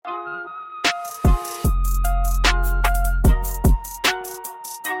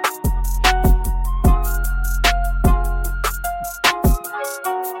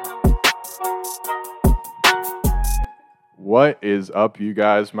What is up, you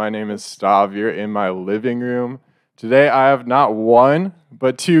guys? My name is Stahv. You're in my living room. Today, I have not one,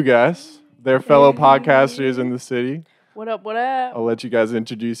 but two guests. They're fellow podcasters in the city. What up, what up? I'll let you guys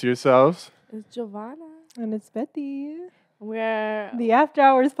introduce yourselves. It's Giovana. And it's Beti. We're The After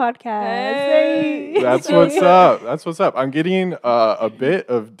Hours podcast. Hey. That's what's up. That's what's up. I'm getting a bit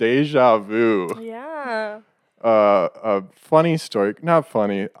of deja vu. Yeah. A funny story. Not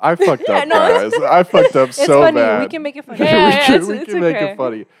funny. I fucked up, No. guys. I fucked up It's so funny. bad. We can make it funny. Yeah. we can make it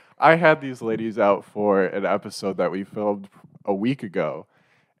funny. I had these ladies out for an episode that we filmed a week ago,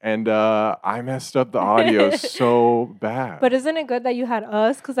 and I messed up the audio so bad. But isn't it good that you had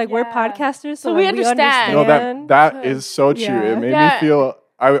us? Because we're Yeah. podcasters, so we like, understand. no, that is so true. Yeah. It made Yeah. me feel.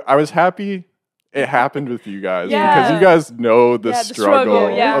 I was happy it happened with you guys Yeah. because you guys know the Yeah, the struggle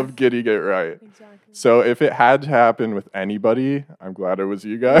struggle, yeah. of getting it right. Exactly. So if it had to happen with anybody, I'm glad it was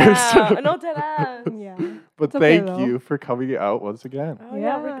you guys. Yeah. No, that. Yeah. But It's okay, thank though. you for coming out once again. Oh,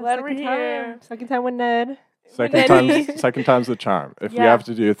 yeah, we're glad we're second here. time. Second time with Ned. Second time's the charm. If we Yeah. have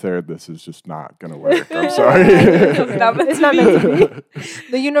to do a third, this is just not gonna work. I'm sorry. It's not meant It's to not be. meant to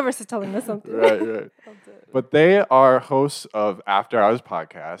be. The universe is telling us something. right. But they are hosts of After Hours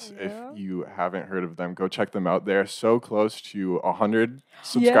podcast. Yeah. If you haven't heard of them, go check them out. They're so close to 100 Yeah,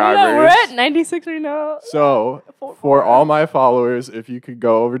 subscribers. we're at 96 right now. So for all my followers, if you could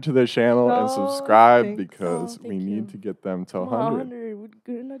go over to their channel and Oh, subscribe thanks. because Oh, we thank need you. to get them to 100. 100. We're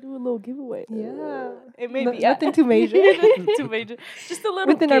gonna do a little giveaway. Yeah. It may No- be nothing too major. Nothing too major. Just a little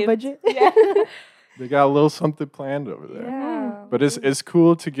Within our gift. budget. Yeah. They got a little something planned over there. Yeah. But it's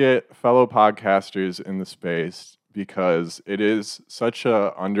cool to get fellow podcasters in the space because it is such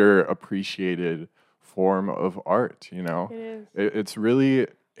a underappreciated form of art, you know? It is. It's really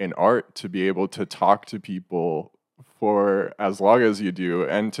an art to be able to talk to people for as long as you do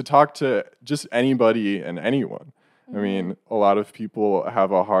and to talk to just anybody and anyone. I mean, a lot of people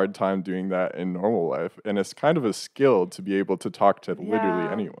have a hard time doing that in normal life, and it's kind of a skill to be able to talk to literally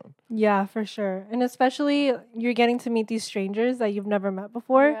Yeah. anyone. Yeah, for sure. And especially you're getting to meet these strangers that you've never met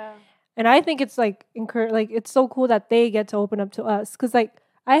before. Yeah. And I think it's like it's so cool that they get to open up to us. Cause like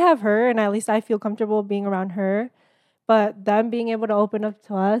I have her and at least I feel comfortable being around her. But them being able to open up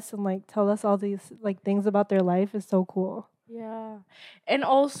to us and like tell us all these like things about their life is so cool. Yeah. And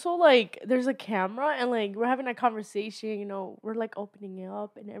also, like, there's a camera and, like, we're having a conversation, we're, like, opening it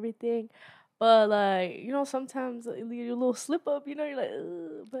up and everything. But, like, sometimes you do a little slip up, you're like,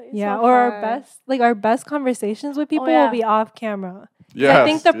 ugh, but it's Yeah. so Or fun. our best conversations with people yeah. will be off camera. Yes, I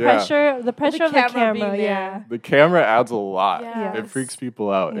think the yeah. pressure of the camera camera, being yeah. there. The camera adds a lot. Yeah. It Yes. freaks people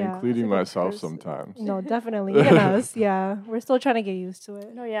out, Yeah. including It's like a myself person. sometimes. No, definitely. Even us, yeah. We're still trying to get used to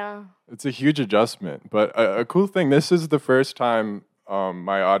it. No, yeah. It's a huge adjustment. But a cool thing, this is the first time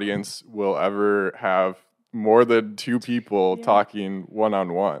my audience will ever have more than two people Yeah. talking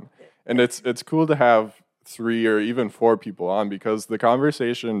one-on-one. And it's cool to have 3 or even 4 people on because the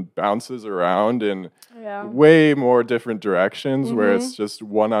conversation bounces around in Yeah. way more different directions where Mhm. it's just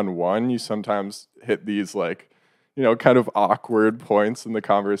one-on-one. You sometimes hit these like, kind of awkward points in the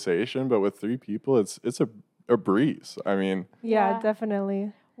conversation, but with 3 people, it's a breeze. I mean, Yeah, Yeah.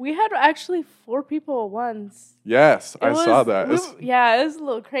 definitely. We had actually 4 people at once. yes, It I saw was- that. it was a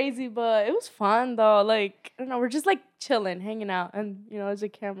little crazy, but it was fun, though. Like, I don't know, we're just, like, chilling, hanging out. And, there's a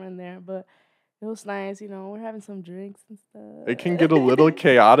camera in there, but it was nice, we're having some drinks and stuff. It can get a little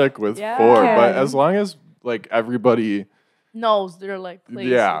chaotic with Yeah. 4, but Okay. as long as like everybody knows they're, like, place.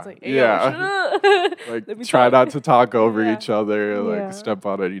 Yeah, It's like, hey, yeah. yo, shut up. like Let me try talk. not to talk over Yeah. each other, like Yeah. step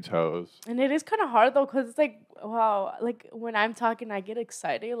on any toes. And it is kind of hard though, cause it's like, wow, like when I'm talking, I get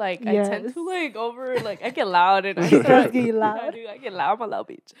excited. Like I tend Yes. to like I get loud and I It does start. get Yeah, loud. I do. I get loud. I'm a loud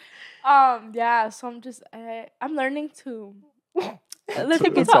bitch. Yeah. So I'm learning to let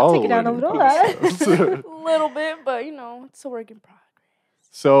people It's talk all take it down a learning little process. a little bit, but it's a work in progress.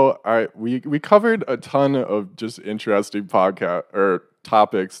 So, all right, we covered a ton of just interesting podcast or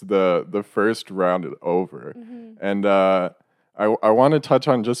topics the first round over, and I want to touch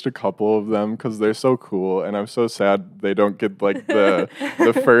on just a couple of them because they're so cool, and I'm so sad they don't get like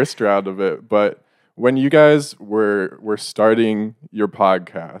the first round of it. But when you guys were starting your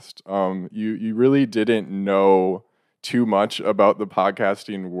podcast, you really didn't know too much about the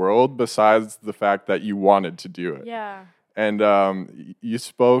podcasting world besides the fact that you wanted to do it. Yeah. And you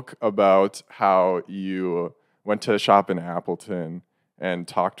spoke about how you went to a shop in Appleton and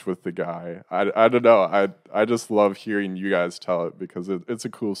talked with the guy. I don't know. I just love hearing you guys tell it because it's a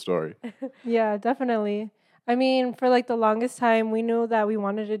cool story. Yeah, definitely. I mean, for like the longest time, we knew that we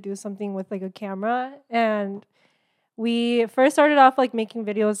wanted to do something with like a camera. And we first started off like making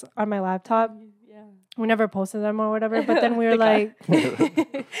videos on my laptop. Yeah. We never posted them or whatever. But then we were The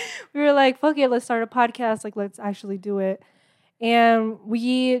like, fuck it, let's start a podcast. Like, let's actually do it. And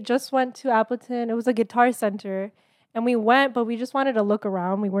we just went to Appleton. It was a guitar center. And we went, but we just wanted to look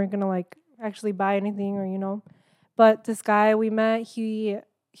around. We weren't going to like actually buy anything or, you know. But this guy we met, he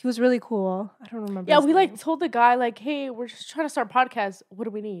was really cool. I don't remember. Yeah, his we name. like told the guy like, hey, we're just trying to start a podcast. What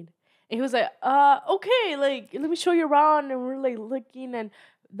do we need? And he was like, okay, like let me show you around. And we're like looking and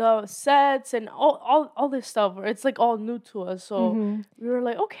the sets and all this stuff. It's like all new to us. So we were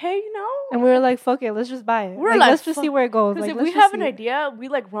like, okay, you know. And we were like, fuck it, let's just buy it. We're like let's just see where it goes. Because Like, if we have an idea, we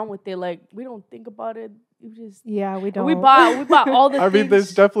like run with it. Like we don't think about it. We just we don't. We bought all the I things. mean,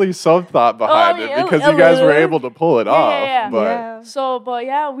 there's definitely some thought behind it yeah, because you guys were able to pull it off. Yeah. But So, but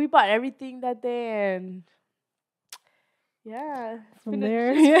yeah, we bought everything that day and from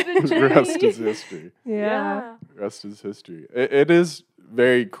there, rest is history. Yeah. Rest is history. It is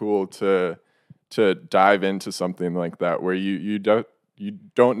very cool to dive into something like that where you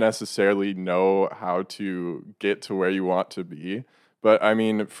don't necessarily know how to get to where you want to be. But I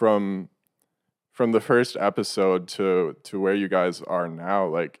mean, from the first episode to where you guys are now,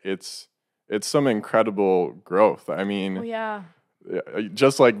 like it's some incredible growth. I mean,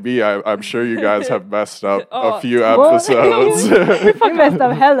 just like me, I'm sure you guys have messed up a few episodes. We messed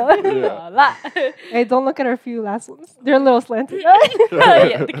up hella. A lot. Hey, don't look at our few last ones. They're a little slanted.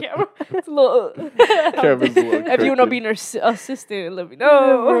 Yeah, the camera. It's a little. Kevin's a little If you want to be an assistant, let me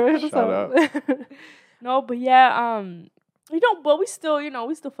know. Shout out. No, but yeah, you know, but we still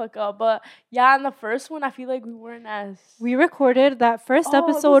fuck up. But yeah, on the first one, I feel like we weren't as. We recorded that first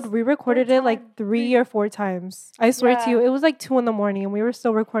episode. We recorded it like 3 or 4 times. I swear to you, it was like 2 a.m. and we were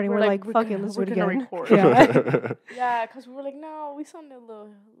still recording. We're like, fuck it, let's do it again. Yeah, because we were like, no, we sounded a little.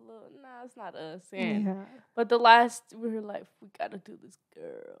 Nah, it's not us. And but the last, we were like, we gotta do this,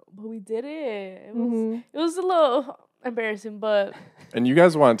 girl. But we did it. It was a little embarrassing, but. And you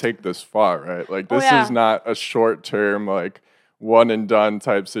guys want to take this far, right? Like this is not a short term, like one and done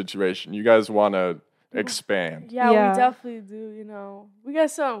type situation. You guys want to expand. Yeah, we definitely do. You know, we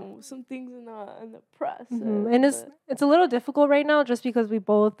got some things in the process, and it's a little difficult right now just because we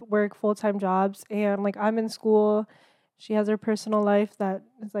both work full-time jobs, and like I'm in school, she has her personal life that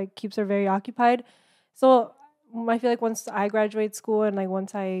is like keeps her very occupied. So I feel like once I graduate school and like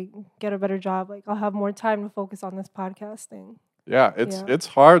once I get a better job, like I'll have more time to focus on this podcast thing. Yeah, it's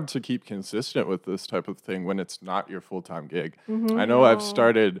hard to keep consistent with this type of thing when it's not your full-time gig. I know I've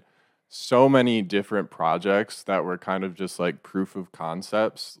started so many different projects that were kind of just like proof of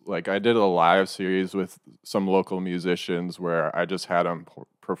concepts. Like I did a live series with some local musicians where I just had them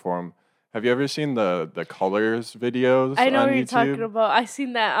perform. Have you ever seen the Colors videos I know on what you're YouTube? talking about. I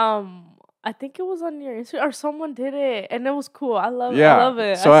seen that. I think it was on your Instagram or someone did it, and it was cool. I love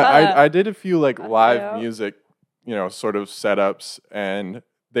it. So I did a few like live music, you know, sort of setups, and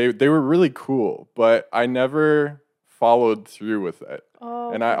they were really cool, but I never followed through with it.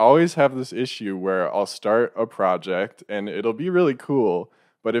 And I always have this issue where I'll start a project and it'll be really cool,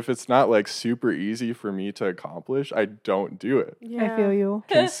 but if it's not like super easy for me to accomplish, I don't do it. I feel you.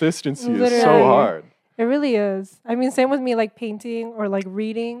 Consistency is so hard. It really is. I mean, same with me, like painting or like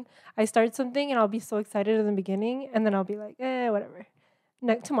reading. I start something and I'll be so excited in the beginning, and then I'll be like, whatever.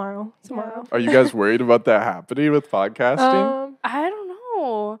 Tomorrow. Are you guys worried about that happening with podcasting? I don't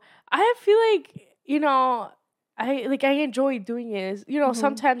know. I feel like, you know, I enjoy doing it. You know,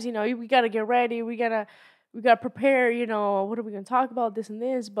 sometimes, you know, we gotta get ready. We gotta prepare. You know, what are we gonna talk about? This and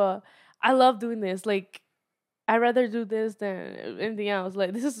this. But I love doing this. Like, I'd rather do this than anything else.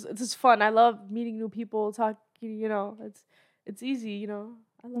 Like, this is fun. I love meeting new people. Talking. You know, it's easy. You know,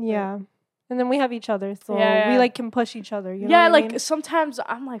 I love it. And then we have each other, so we like can push each other. You know what like I mean? sometimes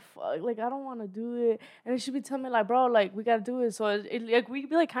I'm like, fuck, like I don't want to do it, and she be telling me like, bro, like we gotta do it. So it like we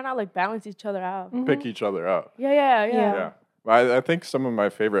be like kind of like balance each other out, Pick each other up. Yeah. I think some of my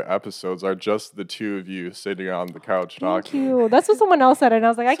favorite episodes are just the two of you sitting on the couch talking. Thank you. That's what someone else said, and I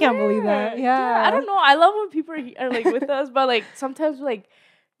was like, I can't believe that. Yeah. I don't know. I love when people are like with us, but like sometimes like,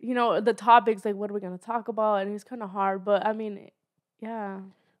 you know, the topics like what are we gonna talk about, and it's kind of hard. But I mean, yeah.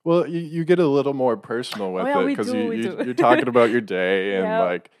 Well, you get a little more personal with it because you're talking about your day and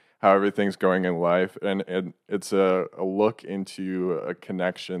like how everything's going in life, and it's a look into a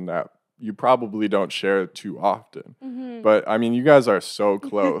connection that you probably don't share too often. But I mean, you guys are so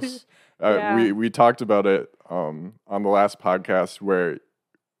close. We talked about it on the last podcast where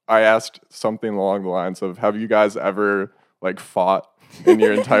I asked something along the lines of, have you guys ever like fought in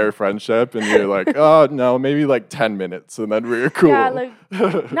your entire friendship, and you're like, oh no, maybe like 10 minutes, and then we're cool. Yeah,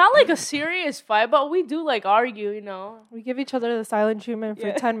 like not like a serious fight, but we do like argue, you know. We give each other the silent treatment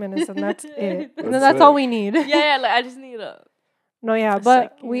for 10 minutes, and that's it. And then That's that's it. all we need. Yeah, like I just need a. No, yeah, A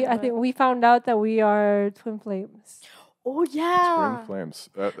but second, I think we found out that we are twin flames. Oh yeah. Twin flames.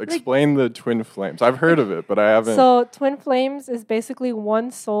 Explain the twin flames. I've heard of it, but I haven't. So twin flames is basically one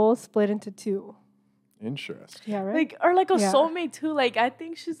soul split into two. Interesting. Yeah, right. Like or like a Yeah. soulmate too. Like I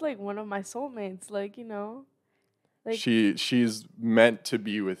think she's like one of my soulmates. Like you know. Like She's meant to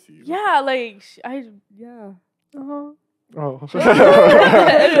be with you. yeah, like yeah. Uh-huh. Oh.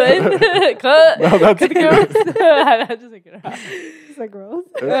 Anyways, cut. No, that's Cut the cameras. I'm just making it out. Is that gross?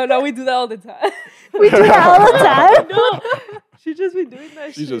 No, we do that all the time. We do that all the time. No, she just be doing that.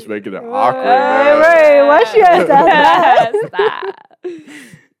 She's shit. just making it awkward. Hey, man. wait, why she has that? Stop.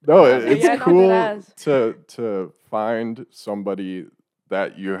 No, Yeah, it's yeah, no, cool deadass. to find somebody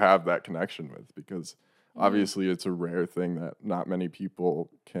that you have that connection with, because obviously it's a rare thing that not many people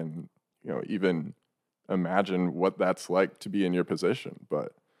can, even imagine what that's like to be in your position.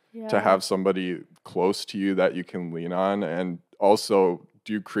 But Yeah. to have somebody close to you that you can lean on and also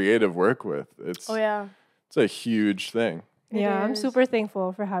do creative work with, it's a huge thing. Yeah, I'm is. super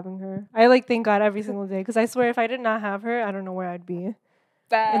thankful for having her. I thank God every single day, because I swear if I did not have her, I don't know where I'd be.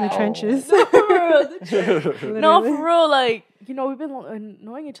 In the Wow. trenches. No, for real, the trenches. No, Literally. for real, like, we've been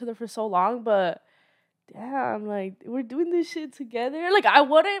knowing each other for so long, but damn, like, we're doing this shit together. Like, I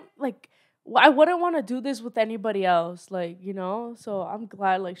wouldn't want to do this with anybody else, like, so I'm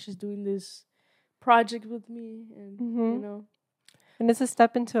glad, like, she's doing this project with me, and, And it's a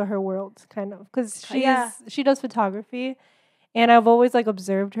step into her world, kind of, because Yeah. she does photography, and I've always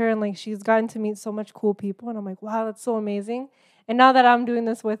observed her, and she's gotten to meet so much cool people, and I'm like, wow, that's so amazing. And now that I'm doing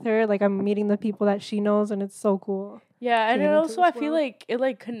this with her, I'm meeting the people that she knows, and it's so cool. Yeah, and get it into also this I feel world. like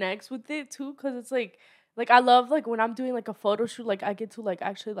it connects with it too, because it's like I love when I'm doing a photo shoot, I get to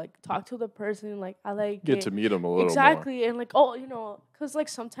actually talk to the person, I like Get it. to meet them a little Exactly, and because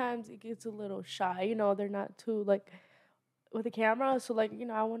sometimes it gets a little shy, they're not too with the camera, so I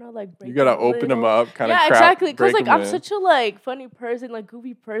want to break. You gotta them a open them little. up, kind of. Yeah, exactly, because break 'em I'm in. such a funny person,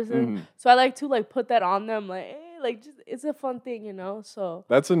 goofy person, Mhm. so I like to put that on them, hey, just it's a fun thing, so.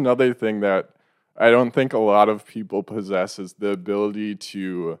 That's another thing that I don't think a lot of people possess, is the ability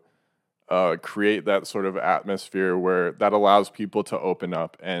to create that sort of atmosphere where that allows people to open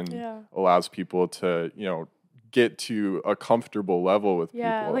up and allows people to, get to a comfortable level with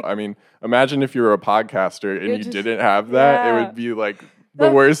Yeah, people. I mean, imagine if you were a podcaster and You're you just- didn't have that. It Yeah. would be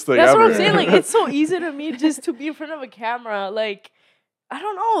the worst thing That's ever. what I'm saying. It's so easy to me just to be in front of a camera. I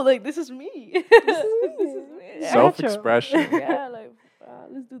don't know. This is me. This is me. Yeah. Self-expression. Yeah,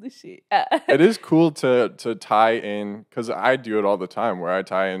 let's do this shit. It is cool to tie in, because I do it all the time, where I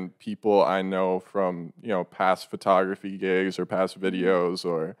tie in people I know from past photography gigs or past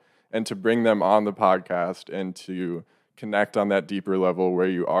videos, and to bring them on the podcast and to connect on that deeper level where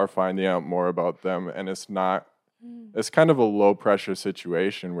you are finding out more about them, and it's kind of a low pressure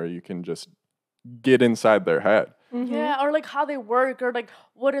situation where you can just get inside their head. Yeah, or how they work, or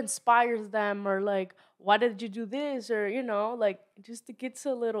what inspires them, or why did you do this, or just to get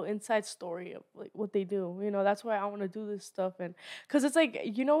a little inside story of what they do. That's why I want to do this stuff, and because it's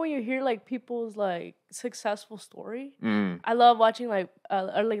when you hear people's successful story, I love watching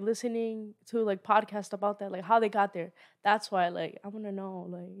or listening to podcasts about that, how they got there. That's why I want to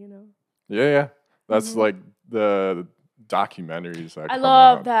know, Yeah. That's the documentaries that I come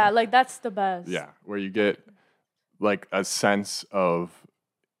love out. that. That's the best. Yeah, where you get a sense of,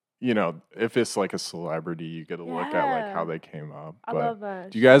 if it's a celebrity, you get a look at how they came up. I But love that.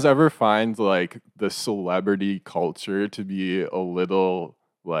 do you guys ever find the celebrity culture to be a little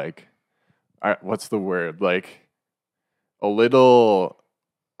what's the word? A little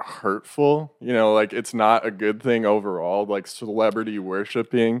hurtful? It's not a good thing overall, celebrity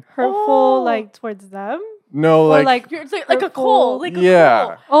worshiping. Hurtful, Oh. towards them? No, Or It's like a hurtful- call. Like a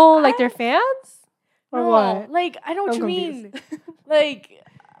Yeah. call. Oh, their fans? Or No, what? I know what I'm you mean. confused.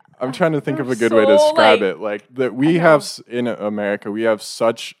 I'm trying to think of they're a good way to so, describe it. That we I have know. in America, we have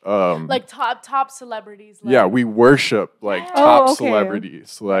such top celebrities. yeah, we worship Yeah. top Oh, okay.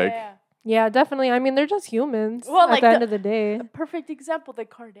 celebrities. Yeah. Yeah, definitely. I mean, they're just humans Well, at the end of the day. A perfect example, the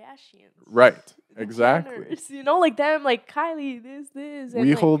Kardashians. Right, The exactly. Jenners, them, Kylie, this. And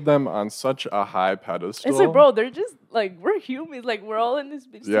We hold them on such a high pedestal. It's bro, they're just we're humans. We're all in this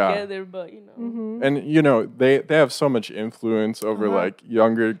bitch Yeah. together, but Mhm. And they have so much influence over Uh-huh.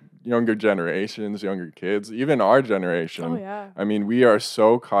 younger generations, younger kids, even our generation. Oh yeah. I mean, we are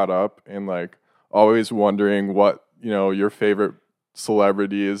so caught up in always wondering what your favorite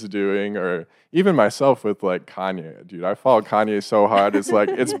celebrity is doing, or even myself with like Kanye. Dude, I follow Kanye so hard. It's like,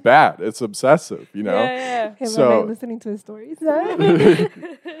 it's bad. It's obsessive, you know? Yeah. Hey, So- listening to his stories.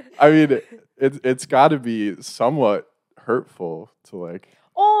 I mean, it's got to be somewhat hurtful to like.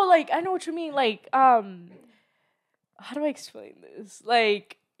 Oh, like I know what you mean. Like, how do I explain this?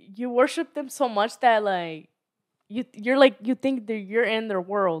 Like, you worship them so much that like you're like you think that you're in their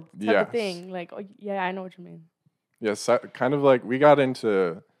world type Yes. of thing. Like, oh, yeah, I know what you mean. Yes, kind of like we got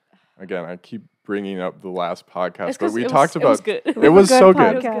into. Again, I keep bringing up the last podcast, It's but 'cause we it talked was about. good. It was so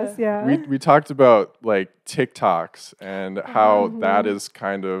good. Podcast, yeah. We talked about like TikToks and how that Mhm. is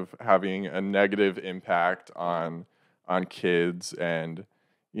kind of having a negative impact on kids, and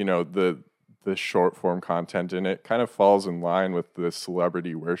you know the short form content, and it kind of falls in line with the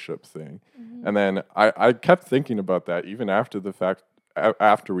celebrity worship thing. And then I kept thinking about that even after the fact,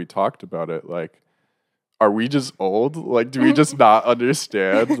 after we talked about it, like, are we just old? Like, do we just not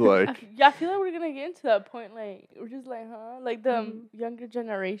understand? Like, I feel like we're gonna get into that point. Like, we're just like, huh? Like the younger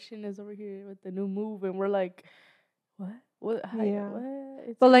generation is over here with the new move, and we're like, what? What? Yeah. What?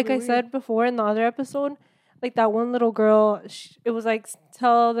 It's But gonna like be I weird. said before in the other episode, like that one little girl, it was like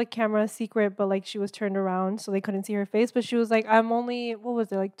tell the camera a secret, but like she was turned around so they couldn't see her face. But she was like, I'm only, what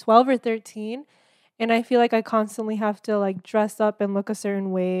was it, like 12 or 13. And I feel like I constantly have to like dress up and look a certain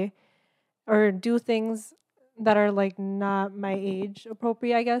way or do things that are like not my age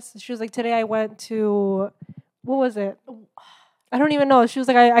appropriate, I guess. She was like, today I went to, what was it? I don't even know. She was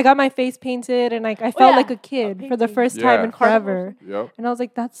like, I got my face painted and like I felt yeah, like a kid for the painting. first time Yeah. in forever. yep. And I was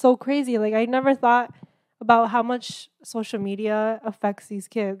like, that's so crazy. Like, I never thought about how much social media affects these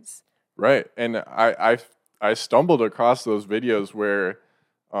kids. Right. And I stumbled across those videos where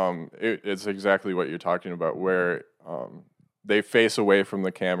it's exactly what you're talking about, where they face away from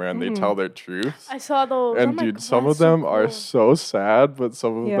the camera and they tell their truth. I saw those. And I'm like, dude, some wow, of them so are cool. so sad, but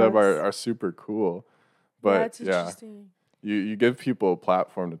some of them Yes. are super cool. Yeah, But it's interesting. you give people a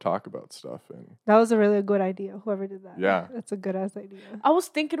platform to talk about stuff, and That was a really good idea, whoever did that. Yeah. That's a good ass idea. I was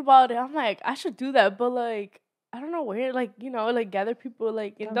thinking about it. I'm like, I should do that, but like, I don't know where. Like, you know, like gather people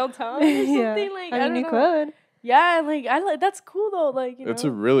like in downtown or something. Yeah. Like, I mean, you don't know. could. Yeah, and like I like that's cool though. Like, you it's know.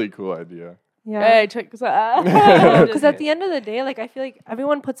 a really cool idea. Yeah. Hey, check this out. Because at the end of the day, like, I feel like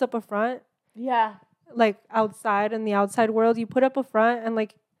everyone puts up a front, yeah, like, outside in the outside world. You put up a front and,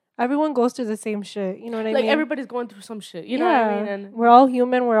 like, everyone goes through the same shit. You know what I like mean? everybody's going through some shit. You know what I mean? And we're all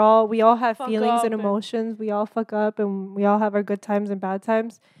human. We all have Fuck feelings up and and- emotions. We all fuck up and we all have our good times and bad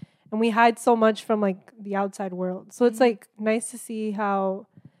times. And we hide so much from like the outside world. So it's like nice to see how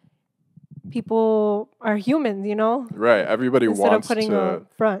people are humans, you know? Right. Everybody Instead wants of putting to a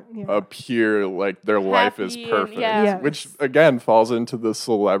front. Yeah. appear like their life is Happy and- perfect, yeah. Yes. which again falls into the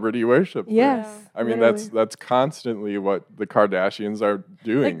celebrity worship thing. Yes. I mean, literally. that's constantly what the Kardashians are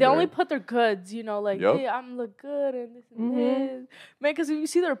doing. like they only They're- put their goods, you know, like Yup. hey, I'm look good and this and Mhm. this. Man, because if you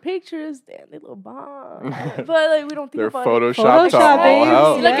see their pictures, damn, they look bomb. But like we don't think they're about it. photoshopped to Photoshop, all babes.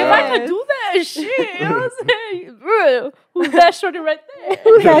 hell. Like if I could Yes. do that shit, you know what I'm saying? Bro, who's that shorty right there?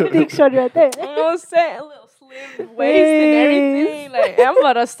 that thick shorty right there. You know what I'm saying? A little slim waist and everything. Like I'm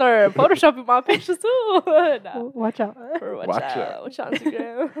about to start photoshopping my pictures too. Nah, Watch out. watch Watch out. out. Watch out,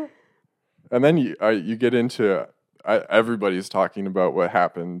 Instagram. And then you get into everybody's talking about what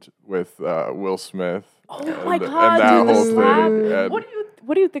happened with Will Smith. Oh and, my and god, that dude, the whole slap. thing. And,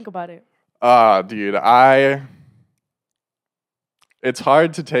 What do you think about it? dude, it's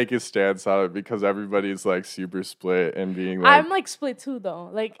hard to take a stance on it because everybody's like super split and being like, I'm like split too though.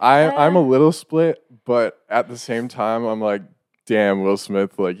 Like I'm a little split, but at the same time, I'm like, damn, Will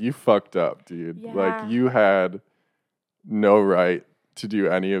Smith, like you fucked up, dude. Yeah. Like you had no right to do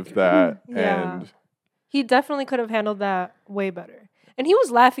any of that, Yeah. and He definitely could have handled that way better. And he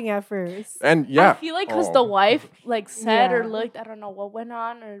was laughing at first. yeah, I feel like because Oh. the wife like said or Yeah. looked, I don't know what went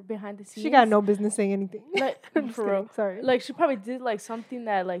on or behind the scenes. She got no business saying anything. Like I'm just for real. kidding. Sorry. Like she probably did like something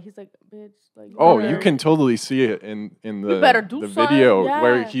that like he's like bitch. Like Oh, better- you can totally see it in the better do the something, video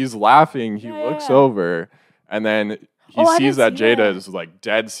where yeah. he's laughing. He Yeah, looks yeah. over, and then he Oh, I sees that didn't see Jada that. is like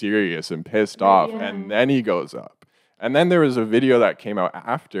dead serious and pissed Yeah, off, yeah. and then he goes up. And then there was a video that came out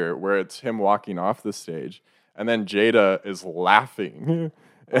after where it's him walking off the stage, and then Jada is laughing.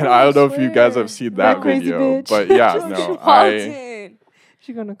 And Oh, I don't know I if you guys swear. have seen That that crazy video, bitch. but yeah, She no, walked in.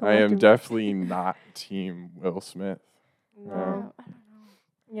 She's gonna come I after am me. definitely not team Will Smith. No.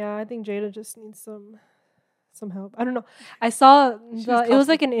 Yeah, I think Jada just needs some help. I don't know. I saw She's it was tough.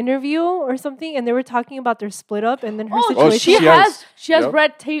 like an interview or something, and they were talking about their split up and then her Oh, situation. she she has- has yep.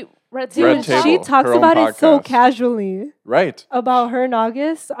 red tape Red Dude, Table. she Table, talks her own about it so podcast. casually. Right. About her and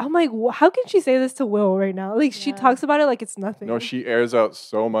August. I'm like, how can she say this to Will right now? Like, she Yeah. talks about it like it's nothing. No, she airs out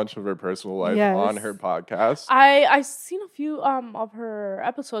so much of her personal life Yes. on her podcast. I seen a few of her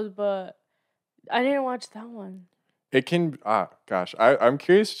episodes, but I didn't watch that one. It can, gosh, I'm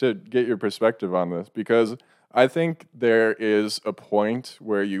curious to get your perspective on this because I think there is a point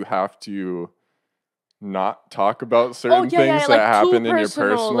where you have to not talk about certain things that happen in your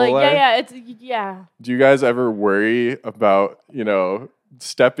personal like, life. Yeah. Do you guys ever worry about,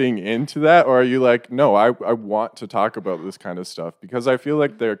 stepping into that? Or are you like, no, I want to talk about this kind of stuff? Because I feel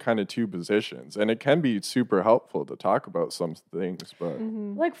like they're kind of two positions and it can be super helpful to talk about some things, but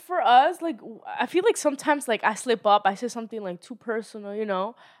Like for us, like I feel like sometimes like I slip up, I say something like too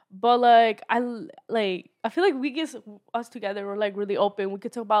personal, but like I feel like we get us together, we're like really open. We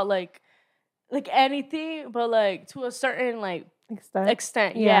could talk about like anything, but like to a certain like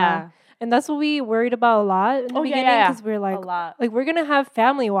extent. Yeah. And that's what we worried about a lot in the beginning because we're like, a lot. like we're gonna have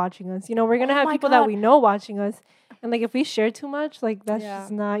family watching us. We're gonna have people that we know watching us, and like if we share too much, like that's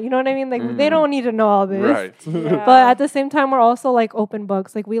just not. You know what I mean? Like they don't need to know all this. right. Yeah. But at the same time, we're also like open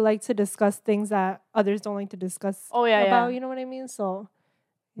books. Like we like to discuss things that others don't like to discuss. Yeah. You know what I mean? So,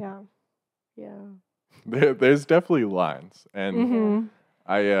 yeah. There's definitely lines, and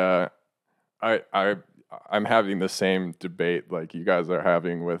Mm-hmm. I'm having the same debate like you guys are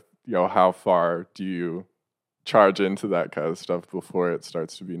having with how far do you charge into that kind of stuff before it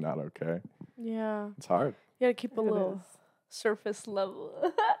starts to be not okay. Yeah. It's hard. You gotta keep a little surface level.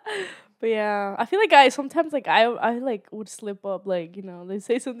 But yeah, I feel like I sometimes like I like would slip up, like they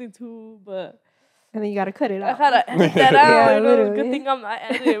say something too, but And then you gotta cut it I out. gotta edit that out. Yeah, literally. Good thing I'm not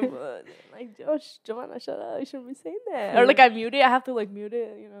editing. But like, Giovana, shut up! You shouldn't be saying that. Or like I mute it. I have to like mute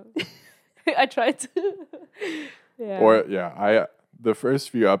it. I tried to. Yeah. Or the first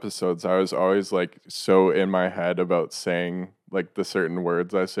few episodes, I was always like so in my head about saying like the certain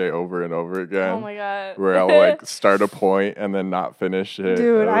words I say over and over again. Oh my god. Where I'll like start a point and then not finish it.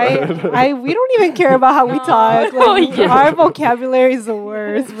 Dude, we don't even care about how we talk. Like, our vocabulary is the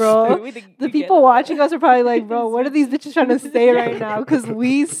worst, bro. The people watching us are probably like, bro, what are these bitches trying to say right now? Because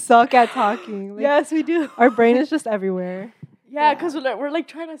we suck at talking. Like, yes, we do. Our brain is just everywhere. Yeah, because we're like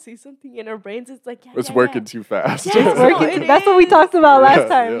trying to see something in our brains. It's like it's working too fast. Yeah, It's working. That's what we talked about last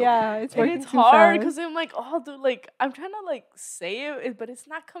time. Yeah. It's working and it's too hard fast. because I'm like, oh, dude, like I'm trying to like say it, but it's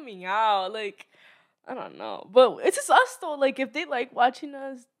not coming out. Like I don't know, but it's just us though. Like if they like watching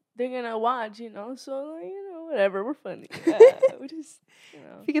us, they're gonna watch, So like, whatever, we're funny. Yeah, we just,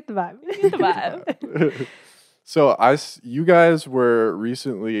 You get the vibe. we get the vibe. So you guys were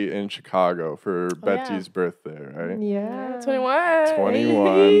recently in Chicago for Beti's birthday, right? Yeah. 21. 21,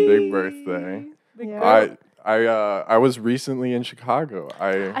 big birthday. Yeah. I was recently in Chicago.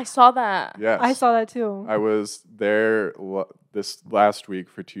 I saw that. Yes. I saw that too. I was there this last week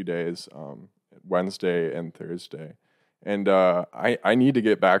for 2 days, Wednesday and Thursday. And I need to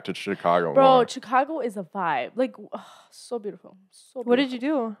get back to Chicago Bro, more. Chicago is a vibe. Like, so beautiful. So beautiful. What did you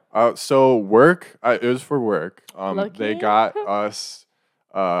do? So work, it was for work. Lucky. They got us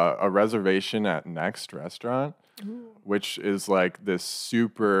a reservation at Next Restaurant, which is like this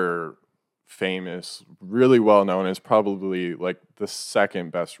super famous, really well known. It's probably like the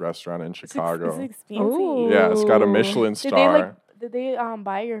second best restaurant in Chicago. It's expensive. Yeah, it's got a Michelin star. Did they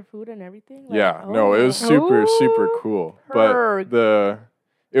buy your food and everything? Like, Yeah, no, it was super cool. Heard. But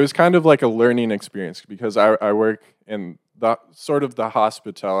it was kind of like a learning experience because I work in the sort of the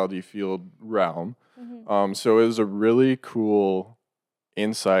hospitality field realm. So it was a really cool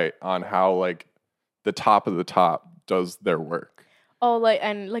insight on how like the top of the top does their work. Oh,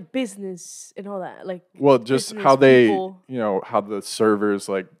 like business and all that. Like, well, just business how they, people. how the servers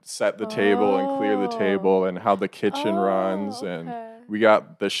like set the table and clear the table and how the kitchen runs. And we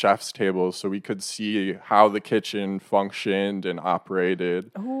got the chef's table so we could see how the kitchen functioned and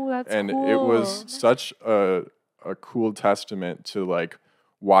operated. Oh, that's and cool. it was such a cool testament to like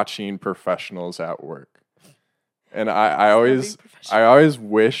watching professionals at work. And I always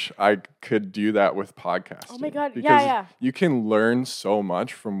wish I could do that with podcasting. Oh my God, because you can learn so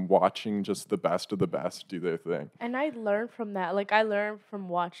much from watching just the best of the best do their thing. And I learned from that. Like I learned from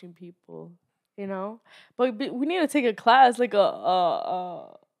watching people, But we need to take a class, like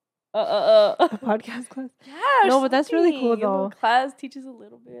a podcast class. Yeah, no, but that's really cool though. Class teaches a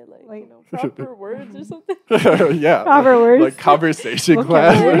little bit, like proper words or something. Yeah, proper words, like conversation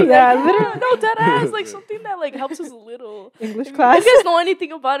class. Yeah, literally. No, dead ass, like something that like helps us a little. English class. If you guys know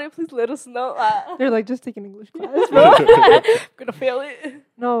anything about it, please let us know. They're like, just take an English class, bro. I'm gonna fail it.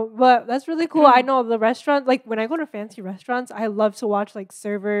 No, but that's really cool. I know the restaurant, like when I go to fancy restaurants, I love to watch like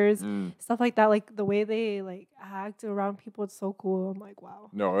servers, stuff like that. Like the way they like act around people, it's so cool. I'm like, wow.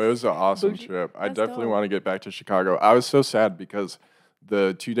 No, it was an awesome Bougie. trip. I That's definitely dope. want to get back to Chicago. I was so sad because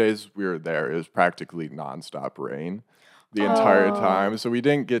the 2 days we were there, it was practically nonstop rain the entire Oh. time. So we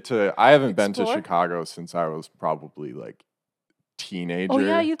didn't get to. I haven't been to Explore? Chicago since I was probably like teenager. Oh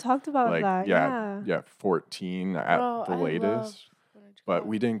yeah, you talked about like that. yeah, 14 at Bro, the I love latest. But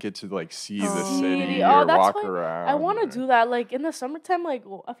we didn't get to like see the city Oh, or that's walk why around. I want or- to do that. Like in the summertime, like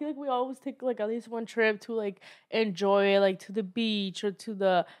I feel like we always take like at least one trip to like enjoy, like to the beach or to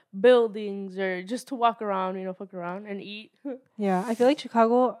the buildings or just to walk around, fuck around and eat. Yeah, I feel like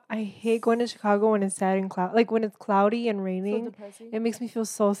Chicago. I hate going to Chicago when it's sad and cloud. Like when it's cloudy and So raining, depressing. it makes me feel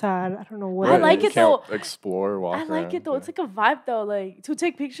so sad. I don't know what. I Right, like you it can't though. Explore, walk I like around, it though. It's like a vibe though. Like to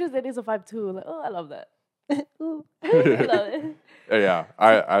take pictures, it is a vibe too. Like I love that. Ooh. I love it. Yeah,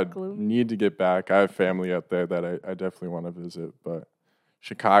 I Gloomy. need to get back. I have family up there that I definitely want to visit, but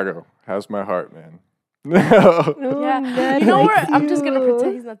Chicago has my heart, man. Ooh, Yeah, Ned you know where? likes I'm just gonna you.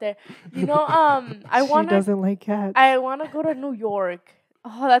 pretend he's not there. I She wanna. doesn't like cats. I wanna go to New York.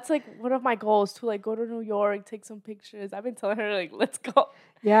 Oh, that's like one of my goals to like go to New York, take some pictures. I've been telling her like, let's go.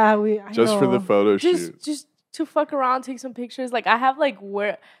 Yeah, I Just for the know. photo shoot. Just to fuck around, take some pictures. Like I have like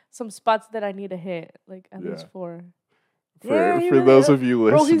where some spots that I need to hit, like at least Yeah. 4. For Yeah, he for really those is. of you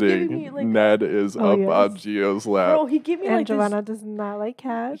Bro, he's listening, giving me, like- Ned is Oh, up yes. on Gio's lap. Bro, he gave me And like Giovana does not like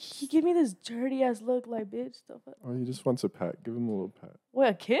cats. he gave me this dirty ass look, like bitch. Stuff. Oh, he just wants a pet. Give him a little pet. What,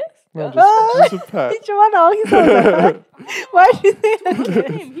 a kiss? No, Uh, just a pet. Giovana, oh, he's so Why'd you say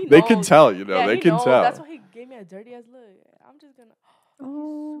that? He They can knows. tell, Yeah, they he can knows. tell. That's why he gave me a dirty ass look. I'm just gonna.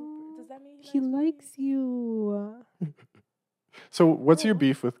 Oh, Does that mean he me? likes you. So, what's your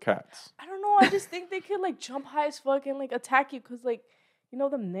beef with cats? I don't know. I just think they could like jump high as fuck and like attack you because like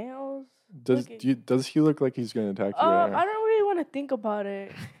them nails. Does he look like he's gonna attack you? right now? I don't really want to think about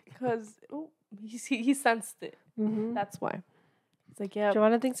it because he sensed it. Mm-hmm. That's why. It's like yeah,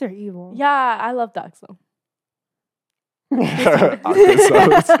 Giovana thinks they're evil. yeah. I love dogs though.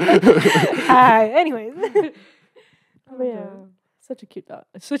 Hi. Anyways. But yeah, such a cute dog.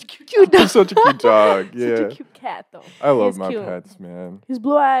 Such a cute Such a cute dog. Yeah, Such a cute cat though. I love He's my cute. pets, man. His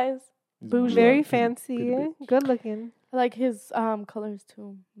blue eyes. He's Bougie. Very pretty- fancy. pretty Good looking. I like his colors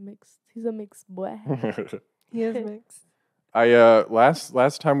too. Mixed. He's a mixed boy. bitch. He is mixed. I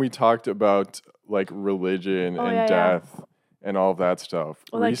last time we talked about like religion Oh, and yeah, yeah. death and all that stuff.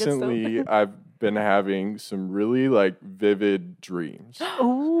 All that good stuff. Recently, I've been having some really like vivid dreams.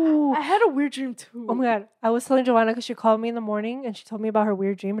 Ooh. I had a weird dream too. Oh my God. I was telling Giovana because she called me in the morning and she told me about her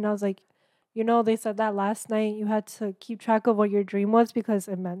weird dream. And I was like, they said that last night you had to keep track of what your dream was because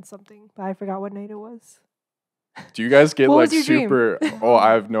it meant something. But I forgot what night it was. Do you guys get What like was your dream? super? Oh,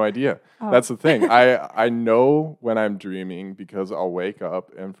 I have no idea. Oh. That's the thing. I know when I'm dreaming because I'll wake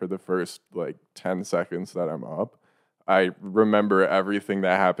up and for the first like 10 seconds that I'm up, I remember everything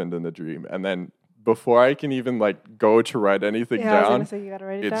that happened in the dream, and then before I can even like go to write anything Yeah, I was down, gonna say you gotta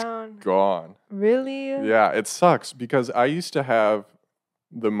write it it's down. gone. Really? Yeah, it sucks because I used to have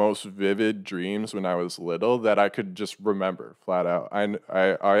the most vivid dreams when I was little that I could just remember flat out. I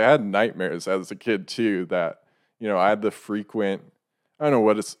had nightmares as a kid too that, I had the frequent, I don't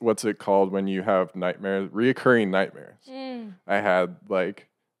know what's it called when you have nightmares, reoccurring nightmares. I had like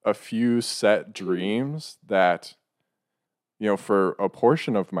a few set dreams that, for a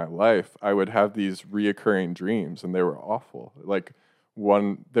portion of my life, I would have these reoccurring dreams and they were awful. Like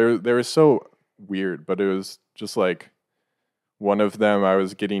they were so weird, but it was just like one of them, I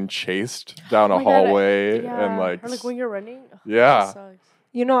was getting chased down a Oh my God, hallway and or like when you're running. Ugh, Yeah. that sucks.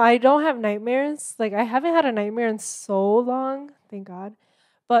 I don't have nightmares. Like, I haven't had a nightmare in so long. Thank God.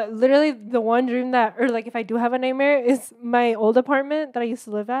 But literally, the one dream or like, if I do have a nightmare, is my old apartment that I used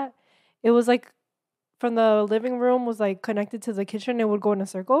to live at. It was like, from the living room was like connected to the kitchen. It would go in a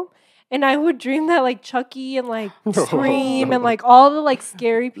circle. And I would dream that like Chucky and like Scream and like all the like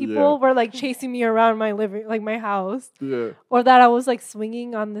scary people were like chasing me around my my house. Yeah. Or that I was like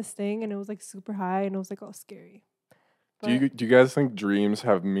swinging on this thing and it was like super high and it was like all scary. Do you guys think dreams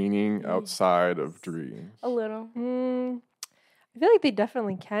have meaning outside of dreams? A little. I feel like they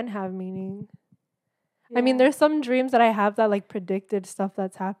definitely can have meaning. I mean, Yeah. there's some dreams that I have that like predicted stuff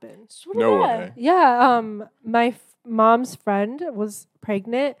that's happened. Swear No to God. way. Yeah, my mom's friend was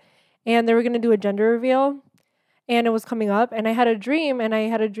pregnant and they were going to do a gender reveal and it was coming up and I had a dream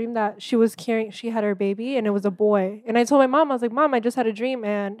that she had her baby and it was a boy. And I told my mom, I was like, "Mom, I just had a dream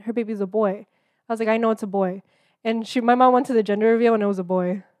and her baby's a boy." I was like, "I know it's a boy." And my mom went to the gender reveal and it was a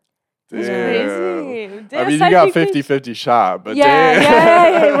boy. That's Damn. crazy. I mean, you got 50-50 shot, but yeah,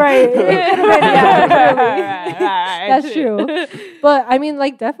 damn. right. That's That's true. But I mean,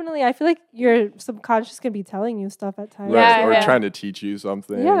 like, definitely, I feel like your subconscious can be telling you stuff at times. Right, Yeah, or yeah. trying to teach you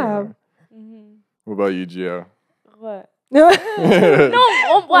something. Yeah. or- What about you, Gio? What? No.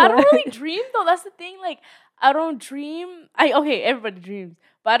 No, well, I don't really dream though. That's the thing. Like, I don't dream. Okay, everybody dreams,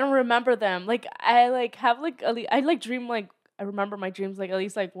 but I don't remember them. Like, I like have like I like dream like I remember my dreams like at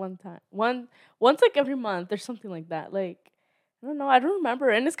least like once like every month or something like that. Like, I don't know. I don't remember,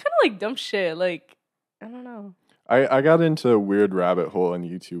 and it's kind of like dumb shit. Like, I don't know. I got into a weird rabbit hole on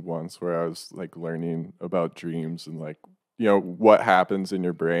YouTube once where I was like learning about dreams and like, you know, what happens in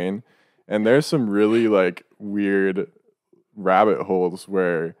your brain. And there's some really like weird rabbit holes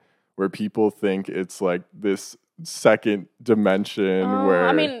where people think it's like this second dimension where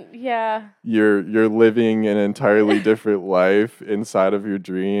I mean, yeah. you're living an entirely different life inside of your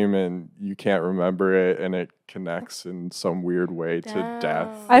dream and you can't remember it and it connects in some weird way to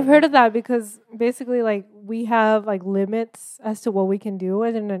death. I've heard of that because basically, like, we have like limits as to what we can do,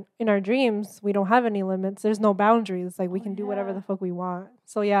 and in our dreams, we don't have any limits. There's no boundaries. Like, we can do whatever the fuck we want.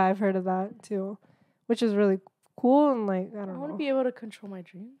 So yeah, I've heard of that too, which is really cool. And like, I want to know. be able to control my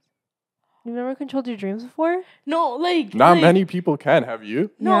dreams. You've never controlled your dreams before? No, like Not like, many people can. Have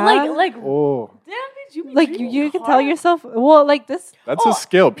you? No, Yeah? like Oh, damn bitch, you be Like, dreaming you can hard? tell yourself. Well, like this. that's Oh, a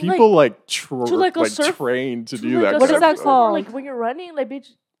skill. People like, to like a surf- train to to do like that. a What is kind that of stuff. called? Like when you're running, like bitch.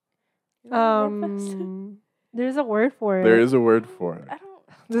 you know, run fast. There's a word for it. There is a word for it. I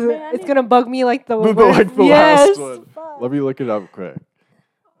don't. Man, I It's need- gonna bug me like the Like word. the Yes. last one. Let me look it up quick.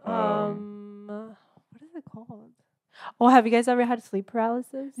 What is it called? Oh, have you guys ever had sleep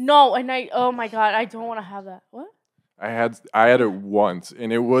paralysis? No, and oh my god, I don't want to have that. What? I had it once,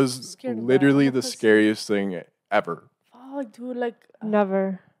 and it was Scared of that. literally I'm a the pussy. scariest thing ever. Fuck, dude, like.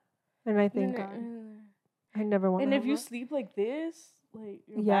 Never. And I think and I never want to. if you sleep like this, like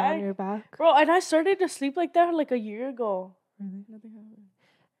your yeah, back, on your back. bro, and I started to sleep like that like a year ago. Really? Nothing happened.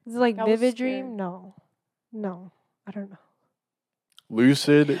 Is it like I was vivid scared. dream? No, I don't know.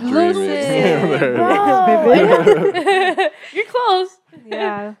 Lucid dreaming. Lucid. There it Bro. is. You're close.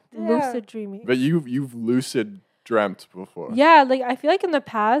 Yeah, Yeah. lucid dreaming. But you've lucid dreamt before. Yeah, like I feel like in the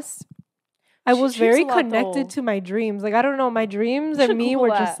past, I She was dreams very a lot, connected though. to my dreams. Like I don't know, my dreams You and should me Google were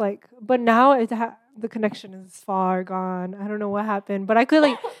that. just like. But now the connection is far gone. I don't know what happened, but I could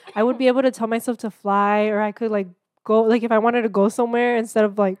like I would be able to tell myself to fly, or I could like go like if I wanted to go somewhere instead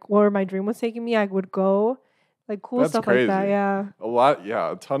of like where my dream was taking me, I would go. Like cool That's stuff crazy. like that.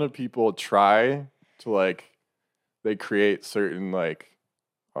 Yeah. A ton of people try to like, they create certain like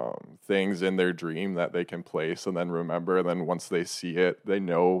things in their dream that they can place and then remember, and then once they see it, they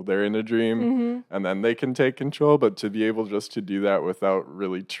know they're in a dream, Mm-hmm. and then they can take control. But to be able just to do that without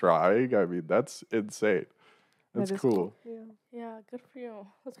really trying, I mean, that's insane. That's That is cool. Yeah. Yeah, good for you.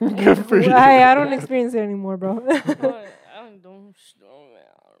 That's Good for you. I don't experience it anymore, bro. I don't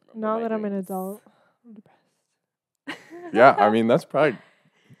Now that I'm an adult, I'm depressed. Yeah, I mean, that's probably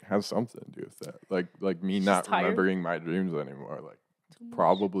has something to do with that. Like me She's not tired. remembering my dreams anymore. Like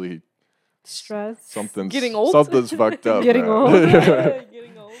probably Stress. something's Getting old? something's fucked up. Getting man. old.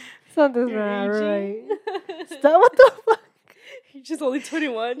 Getting old. Something's You're not right. aging. Stop, what the fuck? You're just only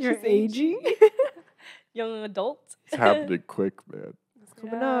 21. You're She's aging. Young adult. It's happening quick, man. It's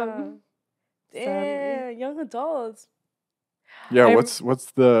coming up. Damn, young adults. Yeah, I'm-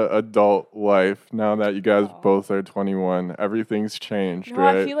 what's the adult life now that you guys Oh. both are 21? Everything's changed, No,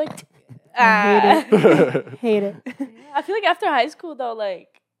 right? I feel like I like Hate it. I feel like after high school though,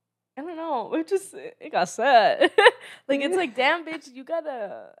 like I don't know, it got sad. Like it's like, damn bitch, you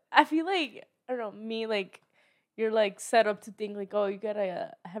gotta. I feel like I don't know, me like you're like set up to think like, oh, you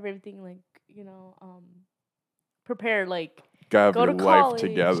gotta have everything like prepared, like Gotta go have to your life college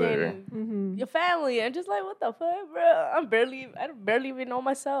together. and Mm-hmm. your family, and just like what the fuck, bro? I barely even know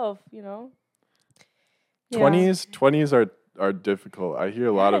myself, you know. 20s are difficult. I hear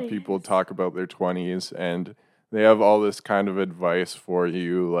a lot of Yeah, it people is. talk about their 20s and they have all this kind of advice for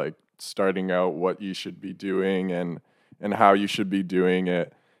you, like starting out what you should be doing and how you should be doing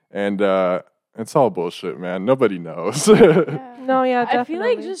it. And it's all bullshit, man. Nobody knows. Yeah. No, yeah, definitely. I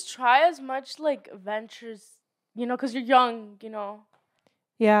feel like just try as much like ventures, you know, because you're young, you know.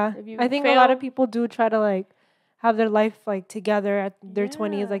 Yeah, if you I think a lot of fail- people do try to like have their life like together at their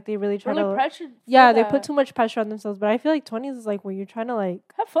 20s. Yeah. Like they really try Or like to. pressure. Yeah, they put too much pressure on themselves. But I feel like 20s is like where you're trying to like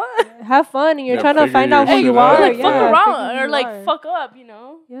have fun. have fun and you're Yeah, trying to figure find your out who shit you out. are. Like yeah, fuck figure around who or you like are. fuck up, you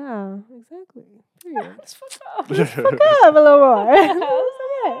know. Yeah, exactly. Let's fuck up. Fuck up a little more.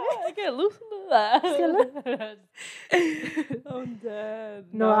 I get loose a little. I'm dead.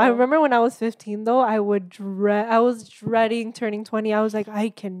 No, I remember when I was 15 though, I was dreading turning 20. I was like, I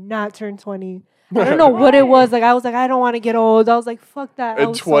cannot turn 20. I don't know what it was. Like I was like, I don't want to get old. I was like, fuck that.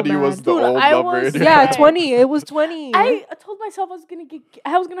 And 20 was the old number. Yeah, 20. It was 20. I told myself I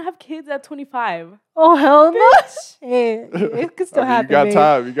was gonna have kids at 25. Oh hell no! Hey, it could still happen. You got babe.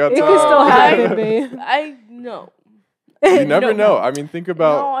 time. You got time. It could still happen, babe. I know. You never know. I mean, think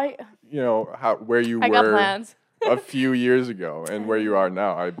about No, where you I got were plans. a few years ago and where you are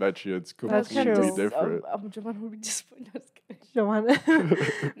now. I bet you it's completely true. different. Giovana would be disappointed. I was kidding.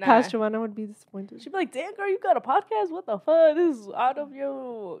 Giovana, Nah. past Giovana would be disappointed. She'd be like, "Damn, girl, you got a podcast? What the fuck? This is out of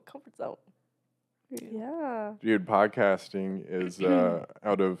your comfort zone." Yeah. Dude, podcasting is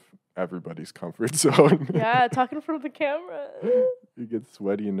out of everybody's comfort zone. Yeah, talking in front of the camera. You get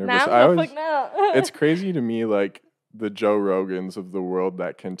sweaty and nervous. Nah, I'm fuck now. It's crazy to me, like the Joe Rogans of the world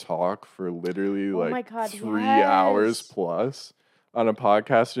that can talk for literally Oh my like God, 3 yes. hours plus on a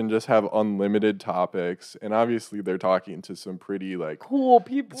podcast and just have unlimited topics. And obviously they're talking to some pretty like Cool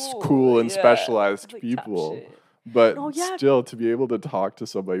people. cool and Yeah. specialized Like, top people. shit. But Oh, yeah. still to be able to talk to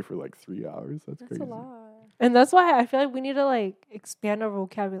somebody for like 3 hours, that's That's crazy. a lot. And that's why I feel like we need to like expand our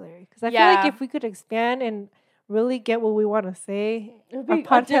vocabulary because I feel Yeah. like if we could expand and really get what we want to say, It would our be a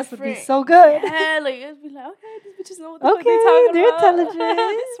podcast would be different- so good. Yeah, like it'd be like, okay, these bitches know what the Okay, fuck they talking they're about. intelligent.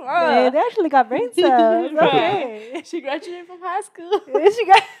 They smart. Hey, they actually got brain cells. Okay. She graduated from high school. She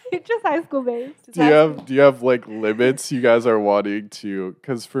got just high school babes. Do you have like limits you guys are wanting to?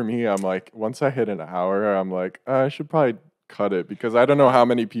 Because for me, I'm like, once I hit an hour, I'm like, I should probably cut it because I don't know how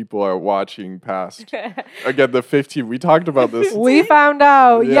many people are watching past. Again, the 15. We talked about this. We found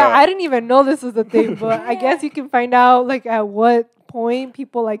out. Yeah. Yeah. I didn't even know this was a thing, but I guess you can find out like at what point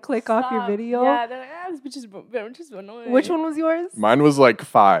people like click off your video. Yeah, they're like, this bitch is annoying. Which one was yours? Mine was like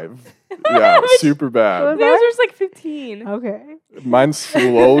 5. Yeah, super bad. Was Theirs was like 15. Okay. Mine's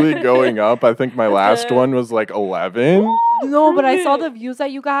slowly going up. I think my last good. one was like 11. No, but I saw the views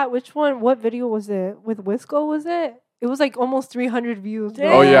that you got. Which one? What video was it? With Wisco, was it? It was like almost 300 views. bro.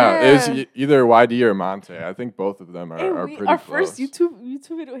 Oh yeah, it was Yeah. either YD or Monte. I think both of them Hey, are pretty our close. first YouTube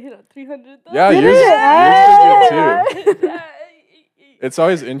video hit on 300 though. Yeah, Did yours it? was good too. Yeah. It's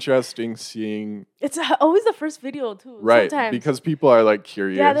always interesting seeing It's always the first video too. right Sometimes. because people are like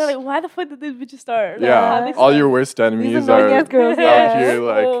curious. Yeah, they're like, why the fuck did this bitch start? Like, Yeah, how they all start? your worst enemies annoying are ass girls, out yeah. here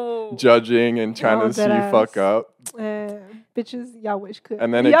like Oh. judging and trying Oh, to see you deadass. fuck up, Bitches, y'all wish could.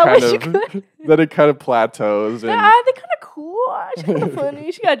 and then it Y'all kind wish you of could. then it kind of plateaus. And Yeah, they kind of cool. She kind of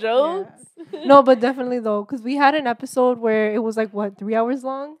funny. She got jokes. No, but definitely though, because we had an episode where it was like what 3 hours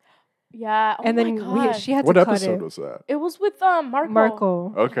long, Yeah. Oh and my then God. she had what to cut episode it. was that? It was with Marco.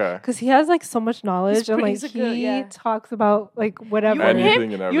 Marco, Okay, because he has like so much knowledge and like he's a good- he yeah. talks about like whatever. You and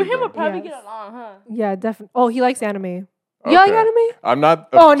Anything him, and you and him would everything. probably Yes. get along, huh? Yeah, definitely. Oh, he likes anime. You like Okay. anime? I'm not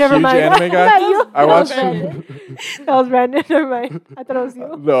a Oh, never huge mind. anime guy. Not you. I That was watch. Brandon. That was Brandon. Never mind. I thought it was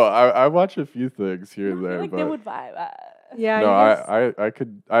you. No, I watch a few things here I and feel there, like but they would vibe. Yeah. no, I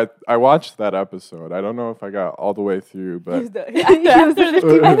guess. I watched that episode. I don't know if I got all the way through, but After the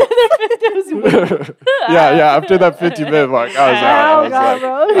 50 minutes. yeah. After that 50-minute mark, I was out. I was God, like,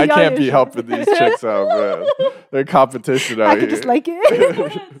 bro. I Y'all can't need be to- helping these chicks out, man. They're competition out I here. could just like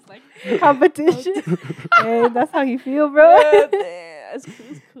it. Competition. And that's how you feel, bro. It's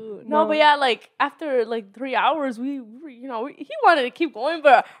cool. No, but yeah, like after like 3 hours, we he wanted to keep going,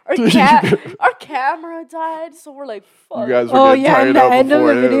 but our camera died, so we're like, fuck. You guys were Oh getting yeah, and tired the out end of the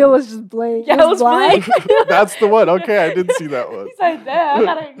before him. video was just blank. Yeah, it was black. blank. That's the one. Okay, I didn't see that one. He's like, damn, I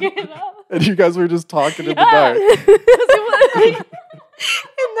gotta get up. And you guys were just talking in the Yeah. dark.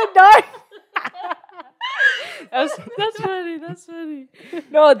 In the dark. That's funny.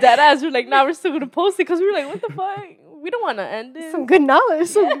 No, dead ass. We're like, nah, we're still gonna post it because we were like, what the fuck? We don't want to end it. Some good knowledge.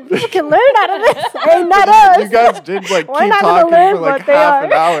 So people can learn out of this. Hey, not us. You guys did like We're keep not gonna talking learn, for like but they half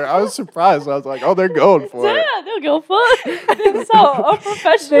an are. hour. I was surprised. I was like, oh, they're going for it. Yeah, they'll go fuck. So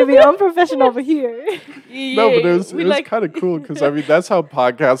unprofessional. Baby, I'm professional over here. No, but it was like, kind of cool because I mean that's how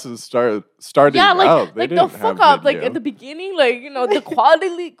podcasts started yeah, like out. They like the didn't fuck have up, like video. at the beginning, like the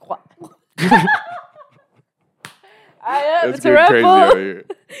quality. It's It's a getting Red crazy Bull. out here.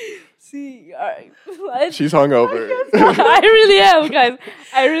 See, all right. She's hungover. I really am, guys.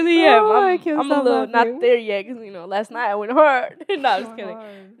 I really am. Oh, I can't I'm a stop little laughing. not there yet because last night I went hard. No, I'm just kidding.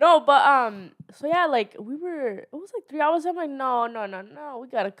 No, but so yeah, like it was like 3 hours. I'm like, no, we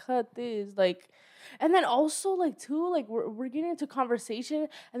gotta cut this. Like, And then also like too, like we're getting into conversation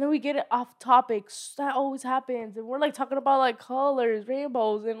and then we get it off topics. That always happens. And we're like talking about like colors,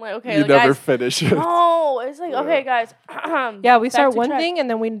 rainbows, and like okay, You like, never guys, finish it. no, it's like okay, guys. Yeah, we back start to one track. thing and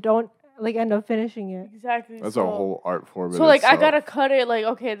then we don't like end up finishing it. Exactly. That's a whole art form. So like I itself. gotta cut it. Like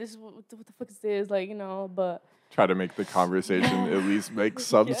okay, this is what the fuck is this? Like but. Try to make the conversation at least make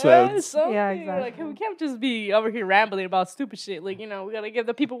some Yeah, sense. something. Yeah, exactly. Like we can't just be over here rambling about stupid shit. Like we gotta give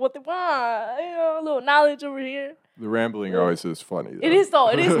the people what they want. A little knowledge over here. The rambling always is funny. Though. It is though.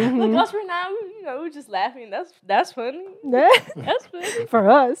 It is. Look, us right now, we're just laughing. That's funny. That's funny For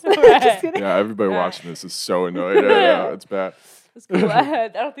us. Right. Just kidding. Yeah, everybody watching this is so annoyed. Yeah, it's bad. It's cool. I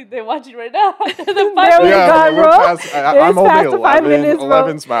don't think they're watching right now. There we Yeah, go, we're bro. past, I'm It's only past the 5 11. minutes, bro.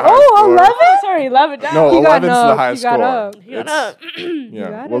 11's my high Oh, score. 11? Sorry, 11 down. No, He got 11's the up. high He got score. up. He got It's- up. Yeah,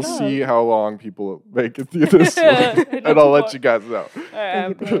 got we'll it up. see how long people make it through this one, and I'll let you guys know.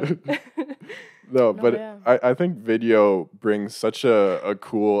 No, but yeah. I think video brings such a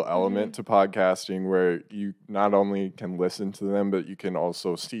cool element to podcasting where you not only can listen to them, but you can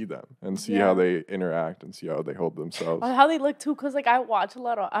also see them and see how they interact and see how they hold themselves. How they look too, because like I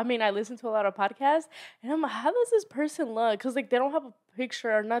listen to a lot of podcasts, and I'm like, how does this person look? Because like they don't have a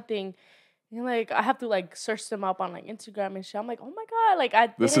picture or nothing. And like I have to like search them up on like Instagram and shit. I'm like, oh my god, like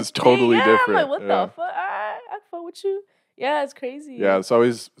This didn't is totally think- different. I'm like, what Yeah. the fuck? I fuck with you. Yeah, it's crazy. Yeah, it's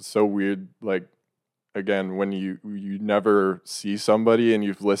always so weird. Like, again, when you never see somebody and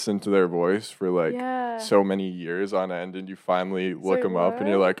you've listened to their voice for like so many years on end, and you finally look like, them up, and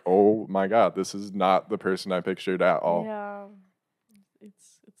you're what? like, oh my god, this is not the person I pictured at all. Yeah,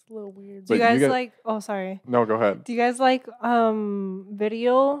 it's a little weird. Do you But you guys get- like, oh, sorry. No, go ahead. Do you guys like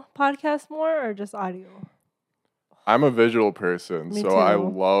video podcasts more or just audio? I'm a visual person, Me so I too.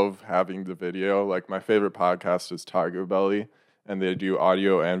 love having the video. Like, my favorite podcast is Taco Belly, and they do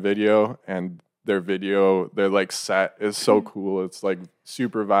audio and video, and their like set is so cool. It's like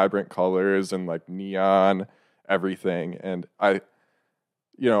super vibrant colors and like neon everything. And I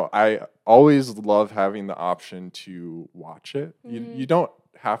always love having the option to watch it. You don't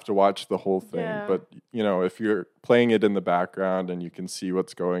have to watch the whole thing, but if you're playing it in the background and you can see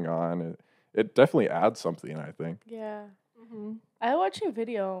what's going on, it definitely adds something, I think. Yeah. I watching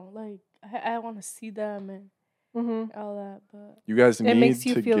video. Like I want to see them and all that, but You guys need It makes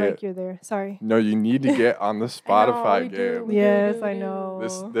you to feel get, like you're there. Sorry. No, you need to get on the Spotify we do. game. We Yes, do. I know.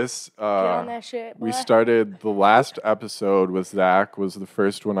 This get on that shit. we boy. started the last episode with Zach was the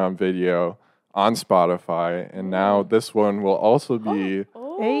first one on video on Spotify, and now this one will also be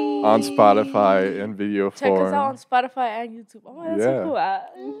Oh. on Spotify in video Check form. us out on Spotify and YouTube. Oh, that's so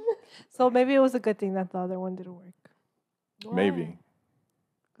cool. So maybe it was a good thing that the other one didn't work. Maybe.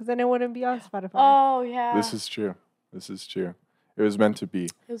 Because then it wouldn't be on Spotify. Oh yeah. This is true. It was meant to be.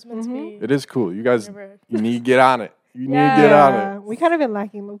 It was meant to be. It is cool. You guys, Never- you need to get on it. You need to get on it. We kind of been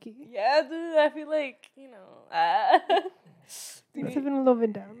lacking, Loki. Yeah, dude. I feel like Things have been a little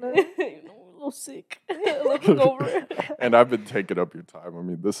bit down. a little sick. Looking over it. And I've been taking up your time. I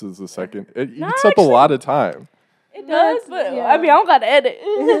mean, this is the second. It No, eats up a lot of time. It does, but I mean, I don't gotta edit.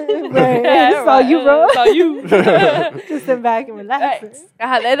 Right. It's all you, bro. It's all you. Just sit back and relax.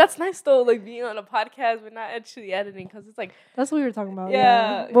 That's nice though, like being on a podcast but not actually editing, because it's like That's what we were talking about.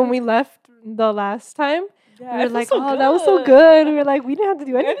 Yeah. When we left the last time, we it were feels like, so oh, that was so good. We were like, we didn't have to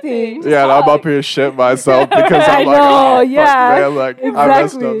do anything. Anything. Yeah, and I'm up here shit myself because I I'm like, know, oh, yeah, fuck, man, like I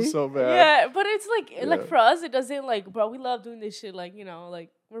messed up exactly. so bad. Yeah, but it's like Yeah. like for us, it doesn't like, bro. We love doing this shit. Like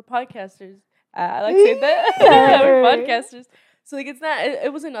like we're podcasters. I like saying that. Yeah, We're right. podcasters. So like it's not.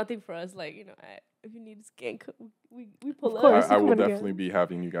 It wasn't nothing for us. Like if you need to scan, we pull Of course. up. I Come will again. definitely be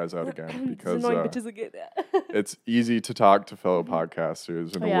having you guys out again Just because annoying bitches again. it's easy to talk to fellow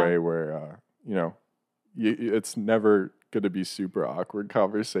podcasters in Oh, a yeah. way where it's never going to be super awkward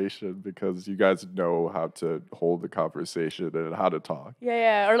conversation because you guys know how to hold the conversation and how to talk.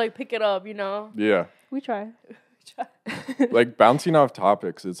 Yeah, or like pick it up. Yeah. We try. Like bouncing off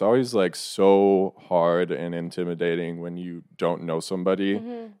topics, it's always like so hard and intimidating when you don't know somebody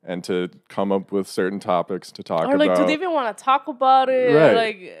and to come up with certain topics to talk Or like, about. do they even want to talk about it? Right. Or,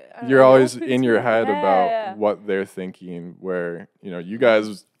 like, I don't You're know. always in your head about Yeah. what they're thinking, where you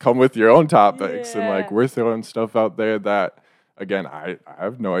guys come with your own topics and like Yeah. we're throwing stuff out there that again I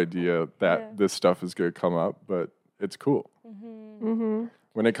have no idea that Yeah. this stuff is going to come up, but it's cool. Mm-hmm.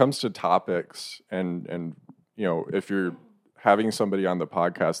 When it comes to topics and if you're having somebody on the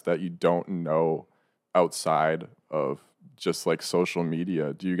podcast that you don't know outside of just like social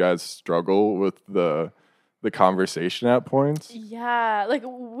media, do you guys struggle with the conversation at points? Yeah, like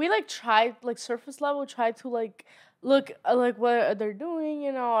we like tried like surface level, tried to like look like what they're doing,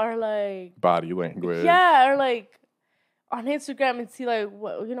 or like Body language. yeah, or like on Instagram and see like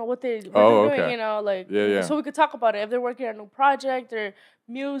what they're Oh, doing, okay. like Yeah. so we could talk about it if they're working on a new project or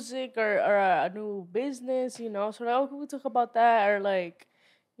music or a new business, so like we could talk about that or like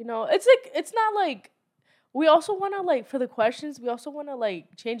it's like it's not like we also want to like for the questions we also want to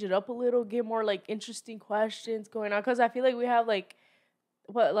like change it up a little, get more like interesting questions going on because I feel like we have like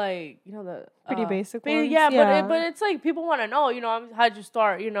what like the Pretty basic ones. yeah, Yeah. but it's like people want to know how'd you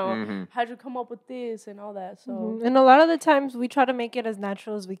start, Mm-hmm. how'd you come up with this and all that. So And a lot of the times we try to make it as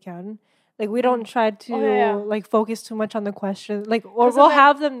natural as we can. Like we don't try to like focus too much on the question. Like or we'll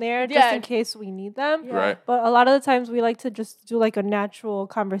have them there just in case we need them. Yeah. Right. But a lot of the times we like to just do like a natural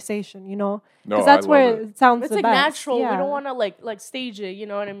conversation, No, because that's where it sounds it's the like best. natural. Yeah. We don't want to like stage it. You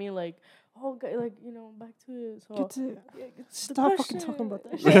know what I mean? Like like back to it. So Stop fucking talking about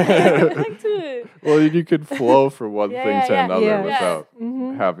that shit. shit. Back to it. Well, you could flow from one thing to another Yeah. without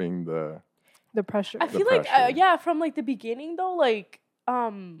Mhm. having the pressure. I feel like from like the beginning though, like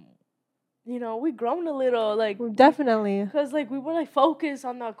we grown a little, like Definitely. because like we were like focused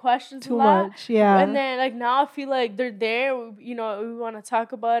on the questions Too a lot, much, yeah. and then like now I feel like they're there. We want to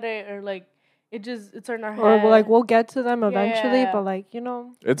talk about it or like it's in our head. Or we'll get to them eventually, Yeah. but like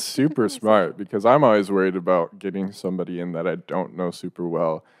It's super smart because I'm always worried about getting somebody in that I don't know super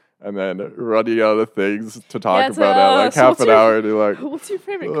well and then running out of things to talk about at like so half an hour and you're like, what's your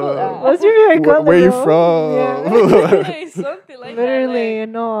favorite color? What's your favorite color? where you bro? from? Yeah. Something like Literally, that.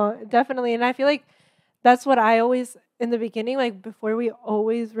 no, definitely. And I feel like that's what I always, in the beginning, like before we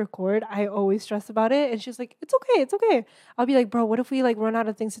always record, I always stress about it. And she's like, it's okay. I'll be like, bro, what if we like run out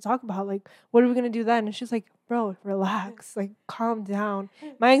of things to talk about? Like, what are we going to do then? And she's like, bro, relax, like calm down.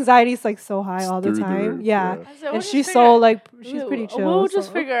 My anxiety is like so high all the Through the time. roof, Yeah. yeah. And she's so like, she's pretty chill. We'll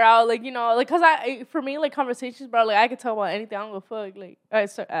just figure out like, like, cause for me, like conversations, bro, like I could talk about anything. I don't give a fuck. Like, all right,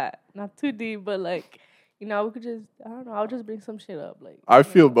 so, not too deep, but like, we could just, I don't know, I'll just bring some shit up. Like I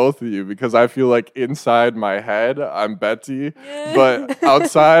feel both of you because I feel like inside my head, I'm Beti, but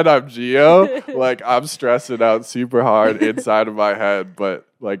outside, I'm Gio. Like, I'm stressing out super hard inside of my head, but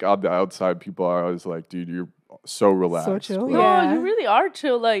like on the outside, people are always like, dude, you're so relaxed. So chill. Like, No, you really are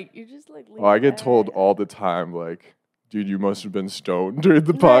chill. Like, you're just like, I get told all the time, like, dude, you must have been stoned during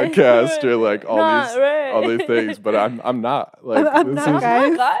the podcast or like all these other things, but I'm not. Like, I'm not,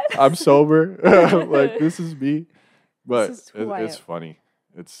 guys. I'm sober. Like, this is me. But This is who I it's am. funny.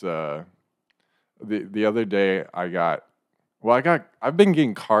 It's the other day I've been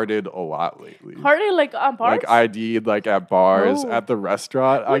getting carded a lot lately. Carded like on bars? Like ID'd like at bars, Oh. at the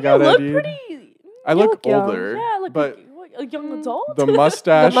restaurant. Well, I got you look ID'd. pretty. I look look young. older, Yeah, like but a young adult. the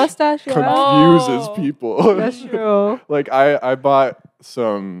mustache, The mustache, yeah. confuses Oh. people. That's true. Like I bought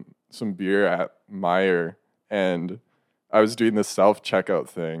some beer at Meyer and I was doing the self-checkout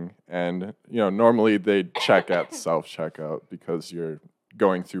thing, and normally they check at self-checkout because you're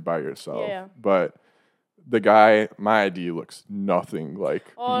going through by yourself. Yeah. But the guy, my ID looks nothing like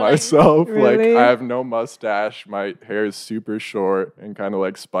Oh, myself. Really? Like I have no mustache, my hair is super short and kind of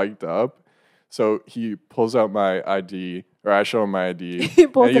like spiked up. So he pulls out my ID, or I show him my ID, He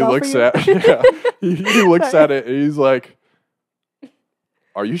pulls and he it out for looks you? at he looks at it and he's like,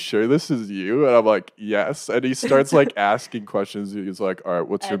 "Are you sure this is you?" And I'm like, "Yes." And he starts like asking questions. He's like, "All right,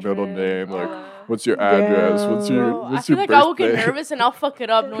 what's your middle name? Like, what's your address? What's your Bro, I what's feel your like I will get birthday?" nervous and I'll fuck it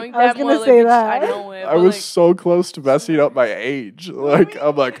up knowing I was that gonna more. say Like, that. I know it. I but, was like, so close to messing up my age. Like,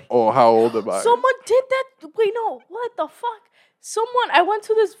 I'm like, "Oh, how old am I?" someone did that. Wait, no. What the fuck? I went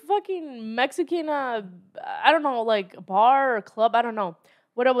to this fucking Mexican, I don't know, like bar or club. I don't know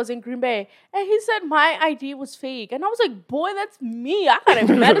what it was in Green Bay. And he said my ID was fake. And I was like, boy, that's me. I got it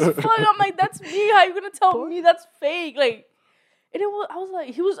mad as fuck. I'm like, that's me. How you going to tell me that's fake? Like, and I was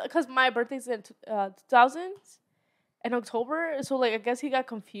like, because my birthday's in 2000 in October. So, like, I guess he got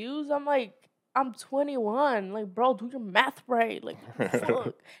confused. I'm like, I'm 21. Like, bro, do your math right. Like,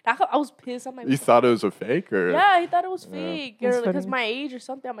 fuck. I was pissed. I'm like, You thought it was a fake, or yeah, he thought it was fake. That's Or because funny. my age or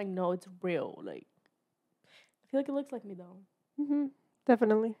something. I'm like, no, it's real. Like, I feel like it looks like me though. Mm-hmm.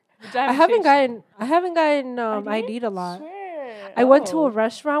 Definitely. Which I haven't changed. gotten ID? ID'd a lot. Swear. I went to a Oh.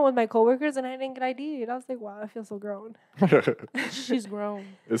 restaurant with my coworkers and I didn't get ID'd. I was like, wow, I feel so grown. She's grown.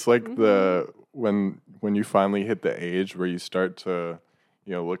 it's like the when you finally hit the age where you start to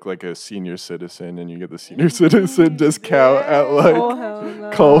look like a senior citizen and you get the senior citizen discount at like Oh, hell no.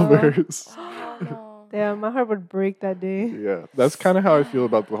 Culver's. Oh, no. Damn, my heart would break that day. Yeah, that's kind of how I feel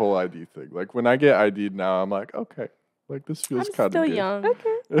about the whole ID thing. Like when I get ID'd now, I'm like, okay, Like, this feels I'm kind of still good. young.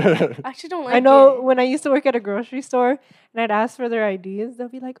 Okay. I actually don't like I know it. when I used to work at a grocery store and I'd ask for their IDs, they'll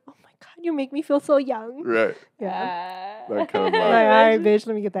be like, "Oh my god, you make me feel so young." Right. Yeah. That kind of Like, vibe. all right, bitch,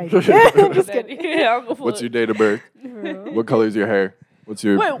 let me get the ID. Just kidding. Yeah, I'll go for What's it. your date of birth? What color is your hair? What's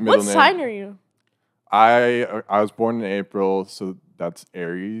your Wait, middle what name? sign are you? I was born in April, so that's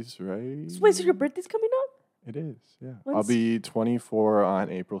Aries, right? Wait, so your birthday's coming up? It is, yeah. I'll When's- be 24 on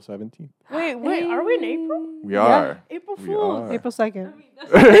April 17th. Wait, are we in April? We are. April We Fool's. are. April 2nd.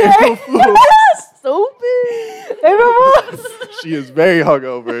 April Fool's. Stupid. April Fools. She is very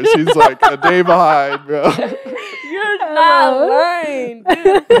hungover. She's like a day behind, bro. You're not lying,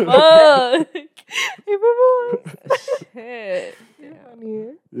 dude. Fuck. April Fools. Shit.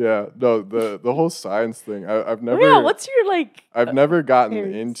 Funny. Yeah, no, the whole science thing. I've never. Oh, yeah, what's your like? I've never gotten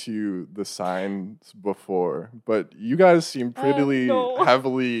Aries. into the signs before, but you guys seem pretty no.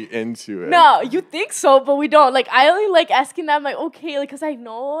 heavily into it. No, you think so, but we don't. Like, I only like asking that. I'm like, okay, like, cause I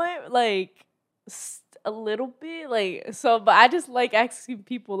know it, like, a little bit, like, so. But I just like asking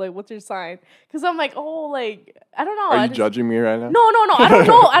people, like, what's your sign? Cause I'm like, oh, like, I don't know. Are you judging me right now? No. I don't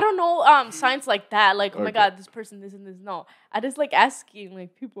know. I don't know signs like that. Like, oh my Okay. god, this person, this and this. No, I just like asking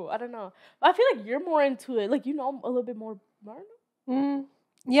like people. I don't know. But I feel like you're more into it. Like, you know a little bit more. I don't know.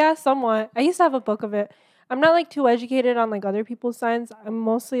 Yeah, somewhat. I used to have a book of it. I'm not like too educated on like other people's signs. I'm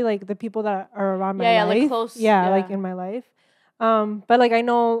mostly like the people that are around my Yeah, life. like close. Yeah, like in my life. But like I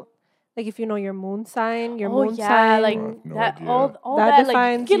know, like if you know your moon sign, your moon sign, like I have no that. idea. All that that, like,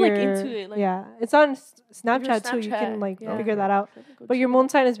 defines you get like your, into it. Like, yeah, it's on your Snapchat too. You can like yeah. figure that out. But your moon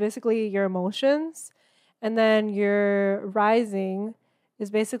sign is basically your emotions, and then your rising is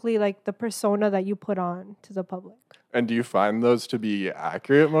basically like the persona that you put on to the public. And do you find those to be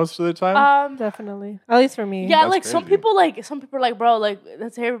accurate most of the time? Definitely, at least for me. Yeah, That's like some crazy. people are like, bro, like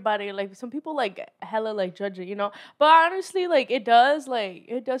that's everybody. Like some people like hella like judge it, you know. But honestly, like it does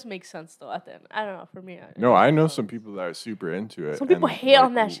make sense though. At the end, I don't know. For me, No, I know some people that are super into it. Some people and, hate like,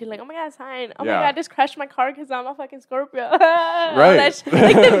 on that shit. Like, oh my god, sign. Oh my Yeah. god, I just crashed my car because I'm a fucking Scorpio. Right. Like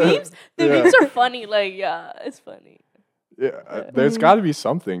the Yeah. memes are funny. Like, yeah, it's funny. Yeah, there's got to be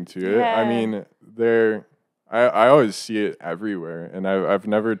something to it. I Yeah. mean, I always see it everywhere, and I've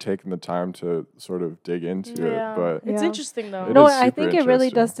never taken the time to sort of dig into it. But it's Yeah. interesting though. It No, is I super think it really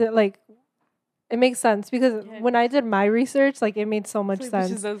does interesting. it makes sense because Yeah. when I did my research, like it made so much This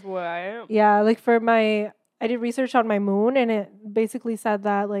sense. is that's what I am. Yeah, like I did research on my moon and it basically said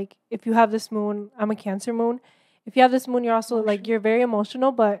that like if you have this moon, I'm a Cancer moon. If you have this moon, you're also like you're very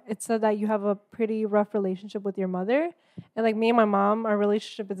emotional, but it said that you have a pretty rough relationship with your mother. And like me and my mom, our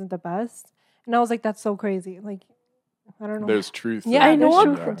relationship isn't the best. And I was like, that's so crazy. Like I don't know. there's truth. Yeah, I in know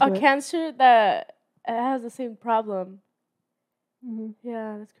there's that. truth a into it. Cancer that has the same problem. Mhm.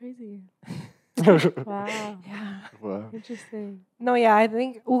 Yeah, that's crazy. Wow, Yeah. Wow. interesting. No, yeah, I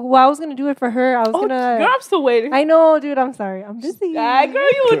think well, I was gonna do it for her. I was Oh, gonna girl, I'm still waiting. I know, dude, I'm sorry. I'm busy. Ah, girl,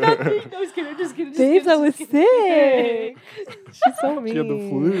 you were not. No, just kidding. Just kidding. Babes, I was kidding. sick. She's so mean. She had the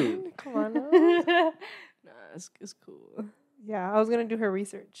flu. Come on. Now. Nah, it's cool. Yeah, I was gonna do her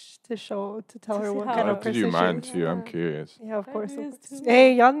research to tell To her see what how- kind I'll of have to do person mine she is. too. I'm Yeah. curious. Yeah, of That course. is too.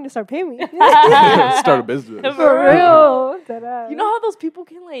 Hey, y'all need to start paying me. Start a business. For real. Deadass. You know how those people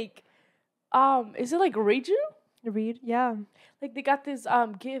can like, is it like read you? Read? Yeah. Like they got this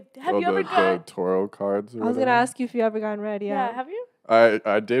gift. Have Oh, you ever the got? tarot cards? Or I was gonna whatever? ask you if you ever gotten read. Yeah. Yeah. Have you?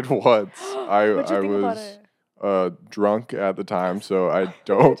 I did once. What'd you I think about was it? drunk at the time, so I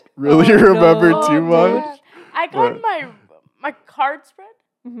don't really remember no. too Oh, much. man. I got But- my card spread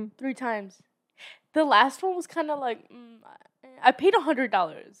Mhm. 3 times. The last one was kind of like I paid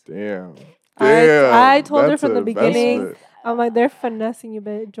 $100. Damn. I told her that's from the an beginning. investment. I'm like, they're finessing you,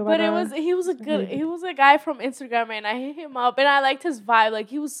 bitch. But he was a guy from Instagram, and I hit him up, and I liked his vibe. Like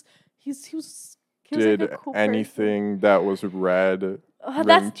he was Did like a cool anything that was red person. ring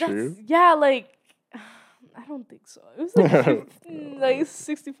That's true? yeah, like I don't think so. It was like like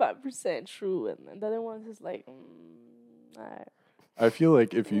 65% true, and the other one's just like. Alright. I feel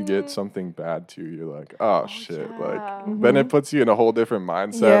like if you get something bad too, you're like, oh shit. yeah. Like then it puts you in a whole different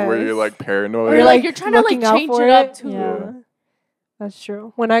mindset where you're Yes. like paranoid. Or like you're trying to like looking out change for it up too. Yeah. That's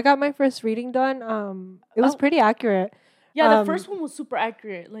true. When I got my first reading done, it was Oh. pretty accurate. Yeah, the first one was super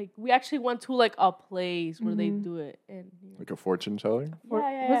accurate. Like we actually went to like a place where they do it, and Like a fortune teller?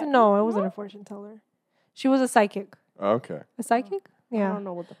 No, it wasn't a fortune teller. She was a psychic. Okay. A psychic? I Yeah. don't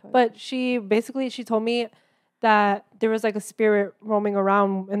know what the fuck. But she told me that there was like a spirit roaming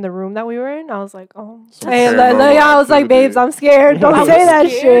around in the room that we were in. I was like, oh. Some Hey, paranormal I was like, activity. babes, I'm scared. Don't I was say that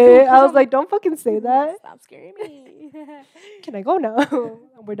scared, shit. dude, I was 'cause like, don't fucking say that. Stop scaring me. Can I go now?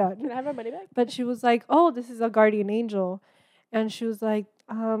 We're done. Can I have my money back? But she was like, oh, this is a guardian angel. And she was like,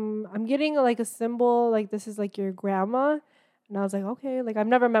 I'm getting like a symbol, like this is like your grandma. And I was like, okay, like I've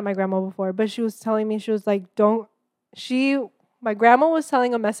never met my grandma before. But she was telling me, she was like, my grandma was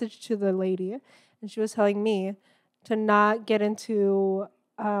telling a message to the lady. And she was telling me to not get into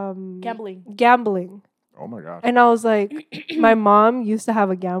gambling. Oh my gosh. And I was like, my mom used to have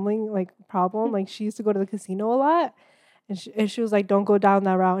a gambling like problem. Like she used to go to the casino a lot. And she was like, don't go down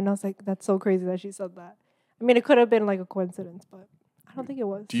that route. And I was like, that's so crazy that she said that. I mean, it could have been like a coincidence, but I don't think it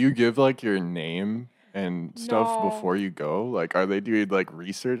was. Do you give like your name and stuff No. before you go? Like, are they doing like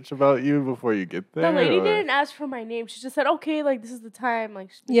research about you before you get there? The lady or? didn't ask for my name. She just said, okay, like, this is the time. Like,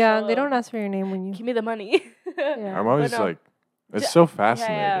 Yeah, they don't ask for your name when you... give me the money. Yeah. I'm always no. like, it's so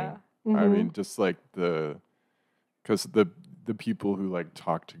fascinating. Yeah. I Mhm. mean, just like because the people who like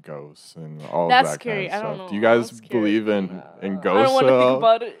talk to ghosts and all That's of that scary. kind of I don't stuff. know. Do you guys I'm scared. believe in I ghosts? don't want to at all? think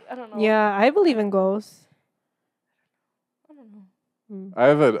about it. I don't know. Yeah, I believe in ghosts. I don't know. I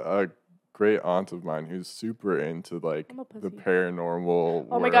have a great aunt of mine who's super into like I'm a the pussy. paranormal.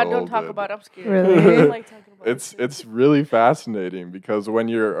 Oh my God, don't world talk and about it. I'm scared. Really? I don't like talking about It's really fascinating because when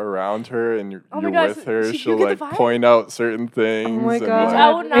you're around her and you're, Oh my you're God, with her, you she'll get like the vibe? point out certain things. Oh my and, god! like-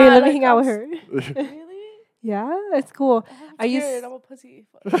 I would Are you not, let me like, hang out with I'm her? Really? Yeah, it's cool. I'm I scared. used I'm a pussy.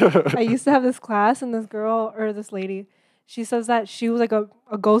 I used to have this class, and this girl or this lady, she says that she was like a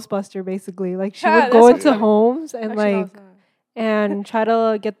Ghostbuster basically. Like she Yeah, would go that's into funny. homes and Actually, no, like it's not. and try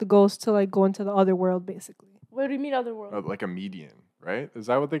to get the ghost to like go into the other world basically. What do you mean other world? Like a median, right? Is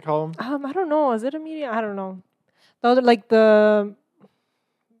that what they call them? I don't know. Is it a medium? I don't know. The other like the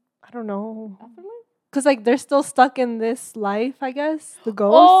I don't know. Afterlife? Cause like they're still stuck in this life, I guess. The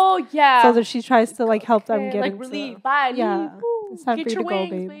ghost. Oh yeah. So that she tries to like help them Okay, get like into relief. Bye. Yeah. Leave. Woo. It's time Get for you your to go,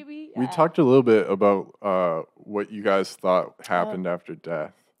 wings, babe. baby. We Yeah. talked a little bit about what you guys thought happened after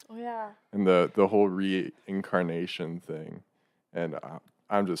death Oh yeah. and the whole reincarnation thing, and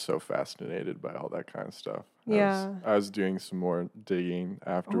I'm just so fascinated by all that kind of stuff. Yeah. I was doing some more digging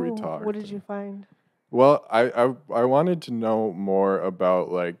after we Oh, talked. what did you find? Well, I wanted to know more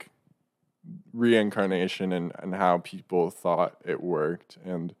about like reincarnation and how people thought it worked,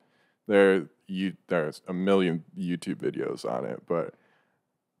 and there's a million YouTube videos on it, but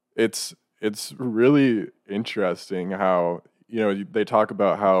it's really interesting how they talk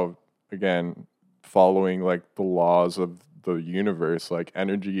about how, again, following like the laws of the universe, like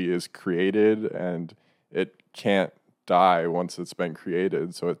energy is created and it can't die once it's been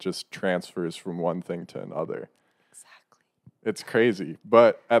created, so it just transfers from one thing to another. Exactly. It's crazy,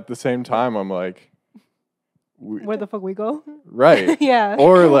 but at the same time I'm like, Where the fuck we go? right. Yeah.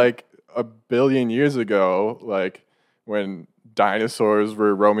 Or like a billion years ago, like when dinosaurs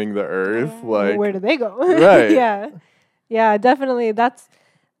were roaming the earth, like where do they go? Right. Yeah. Yeah, definitely. That's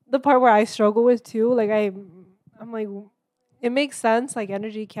the part where I struggle with too. Like I'm like, it makes sense. Like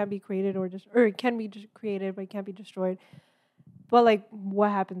energy can be created or it can be created, but it can't be destroyed. But like, what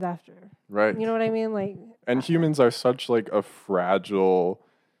happens after? right. You know what I mean? Like, And humans are such like a fragile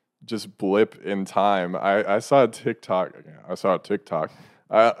just blip in time. I saw a TikTok.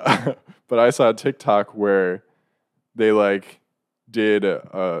 But I saw a TikTok where they like did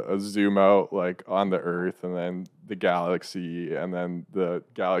a zoom out like on the Earth and then the galaxy and then the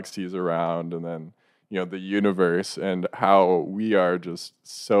galaxies around and then the universe, and how we are just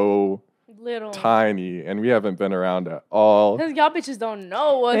so Little. tiny and we haven't been around at all. Because y'all bitches don't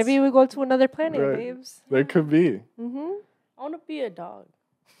know what's... maybe we go to another planet, Right. babes. There could be. Mm-hmm. I want to be a dog.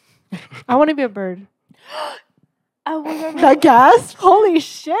 I want to be a bird. I remember... That gasp? Holy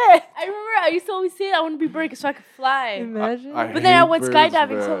shit. I remember I used to always say I want to be a bird so I could fly. Imagine. But then I hate went birds,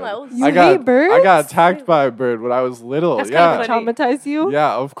 skydiving, so I'm man. like, oh, You I got, hate birds? I got attacked by a bird when I was little. That's yeah. kinda funny. Traumatized you?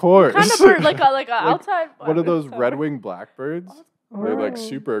 Yeah, of course. kind of bird, like a outside... What are those red-winged blackbirds? They're like Oh.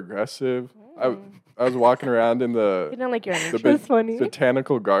 super aggressive. I was walking around in You the didn't like your energy. That's funny.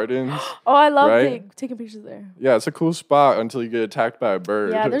 botanical gardens. Oh, I love Right? taking pictures there. Yeah, it's a cool spot until you get attacked by a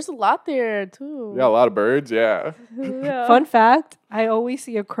bird. Yeah, there's a lot there, too. yeah, a lot of birds. Yeah. Yeah. Fun fact, I always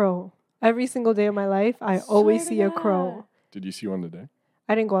see a crow. Every single day of my life, I always Swear see to a God. crow. Did you see one today?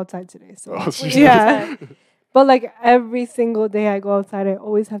 I didn't go outside today, so Oh, Wait, yeah. But like every single day I go outside, I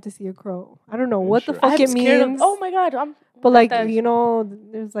always have to see a crow. I don't know what the Interesting. fuck I'm it scared means. of... Oh, my God. but like that-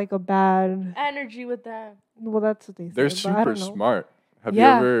 there's like a bad. energy with that. Well, that's what they say. They're but I super don't know. smart. Have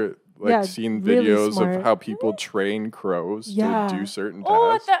Yeah. you ever Yeah, seen really videos smart. of how people train crows Yeah. to do certain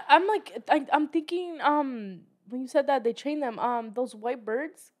Oh, tasks? I'm like... I'm thinking... When you said that, they train them. Those white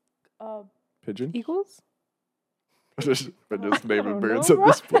birds... Pigeon? Eagles? We're just I naming don't birds know, at bro.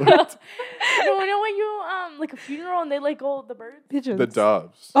 this point. you know when you like a funeral and they let go of the birds? Pigeons. The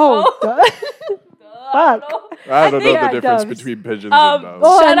doves. Oh, I I don't know think- the difference doves. between pigeons and doves.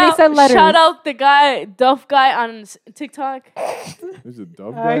 Oh, and they send letters. Shout out the guy, Duff guy on TikTok. There's a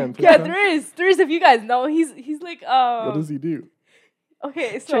dove guy on Yeah, TikTok? there is. There is. If you guys know, he's like What does he do?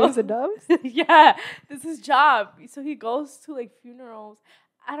 Okay, so Trains the doves. yeah, this is his job. So he goes to like funerals.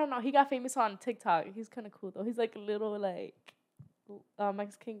 I don't know. He got famous on TikTok. He's kind of cool though. He's like a little like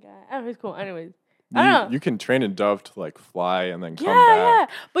Mexican guy. I don't know. He's cool. Anyways, I don't know. You can train a dove to like fly and then come Yeah, back.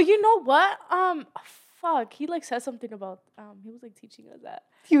 yeah. But you know what? Fuck. He like said something about he was like teaching us that.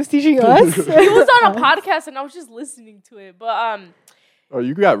 He was teaching us. He was on a podcast and I was just listening to it. But Oh,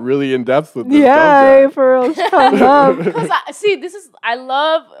 you got really in depth with this yeah, dove guy. for real. because I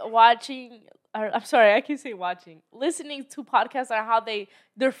love watching. I'm sorry, I keep saying watching, listening to podcasts on how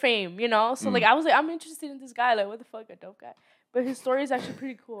their fame, you know. So like I was like, I'm interested in this guy. Like, what the fuck, a dope guy. But his story is actually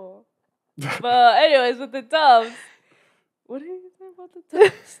pretty cool. But anyways, with the doves, what did you say about the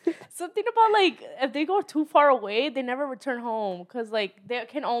doves? Something about like if they go too far away, they never return home because like they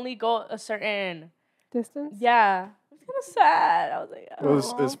can only go a certain Distance? Yeah. Kind of sad. I was like, oh.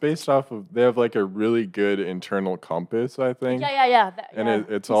 Well, it's based off of, they have like a really good internal compass, I think. Yeah. And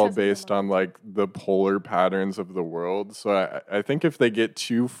it's all based on like the polar patterns of the world. So I think if they get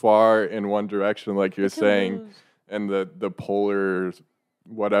too far in one direction, like you're saying, and the polar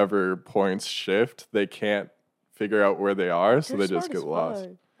whatever points shift, they can't figure out where they are, so they just get lost.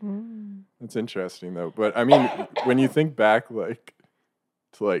 It's interesting though. But I mean, when you think back like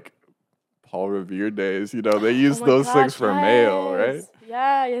to like Paul Revere days, you know, they used those things for mail, right?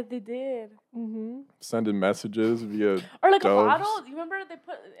 Yeah, they did. Sending messages via or like doves. a bottle. You remember they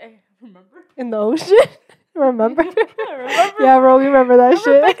put? Remember in the ocean? Remember? Remember? Yeah, bro, we remember that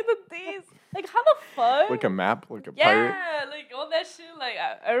shit. Back in the days, like how the fuck? Like a map, like a pirate. Yeah, like all that shit. Like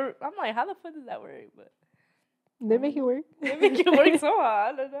I'm like, how the fuck does that work? But they make it work. They make it work so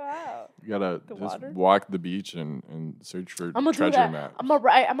hard. I don't know how. You gotta The just water? walk the beach and search for I'm gonna do treasure that. maps. I'm gonna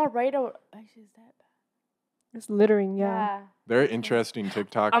write. Actually, is that bad? It's littering, yeah. They're interesting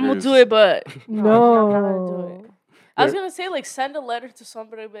TikTokers. I'm gonna do it, but No. I'm not gonna do it. I was gonna say like send a letter to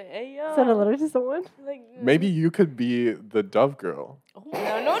somebody, but hey yo, Send a letter to someone? Like Maybe you could be the dove girl. Oh,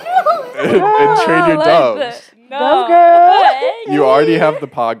 no. and train your doves. No, Dove girl. Hey. You already have the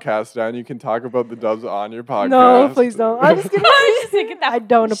podcast down. You can talk about the doves on your podcast. No, please don't. I'm just kidding. Get that I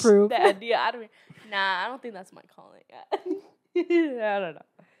don't approve. That idea out of me. Nah, I don't think that's my calling. I don't know.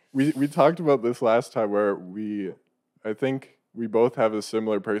 We talked about this last time where I think we both have a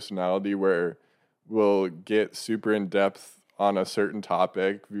similar personality where we'll get super in depth on a certain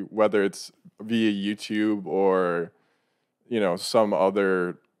topic, whether it's via YouTube or, you know, some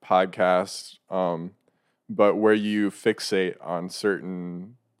other podcast, but where you fixate on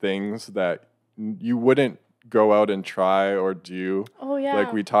certain things that you wouldn't go out and try or do. Oh, yeah.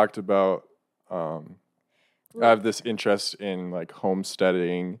 Like we talked about, I have this interest in like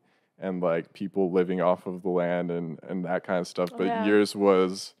homesteading and like people living off of the land and that kind of stuff. Oh, But yeah. yours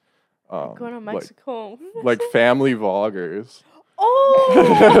was Going to Mexico. like family vloggers.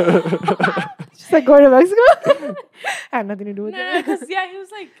 Oh! She's like going to Mexico? I had nothing to do with No, it. because he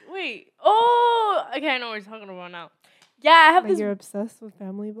was like, wait. Oh, okay, I know what you're talking about now. Yeah, I have Like this. you're obsessed with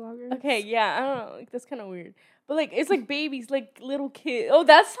family bloggers? Okay, yeah, I don't know. Like that's kind of weird. But like, it's like babies, like little kids. Oh,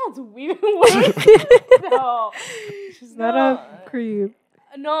 that sounds weird. No, She's not a creep.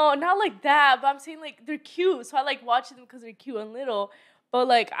 No, not like that. But I'm saying like they're cute, so I like watching them because they're cute and little. But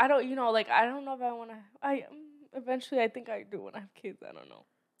like I don't, like I don't know if I want to. Eventually I think I do when I have kids. I don't know.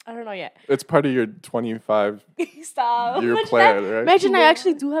 I don't know yet. It's part of your 25 Stop. year Imagine plan, right? Imagine I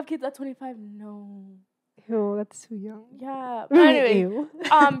actually do have kids at 25. No. Ew, that's too young. Yeah. But anyway, Ew.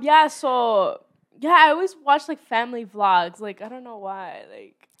 yeah. So yeah, I always watch like family vlogs. Like I don't know why.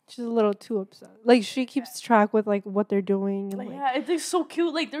 Like She's a little too upset. Like she keeps track with like what they're doing. And, like, yeah, it's like so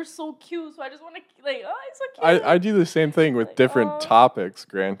cute. Like they're so cute. So I just want to like, oh, it's so cute. I do the same thing with Like, different topics,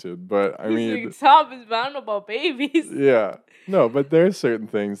 granted, but I mean, like, stop is bound about babies. yeah, no, but there's certain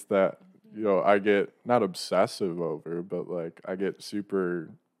things that I get not obsessive over, but like I get super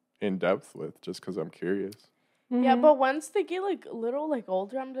in depth with just because I'm curious. Yeah, but once they get like a little like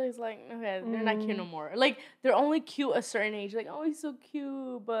older, I'm just like, okay, they're not cute no more. Like they're only cute a certain age. Like, oh, he's so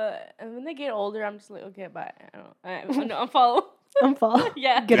cute, but and when they get older, I'm just like, okay, bye. I don't know. Unfollow. Unfollow.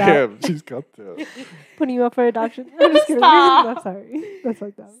 Yeah. Get out. Damn, she's got that. Putting you up for adoption. I'm just kidding. Stop. I'm sorry. That's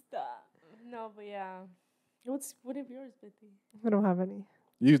like that. Stop. No, but yeah. What of yours, Beti? I don't have any.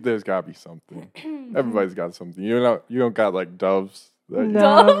 There's gotta be something. Everybody's got something. You don't got like doves that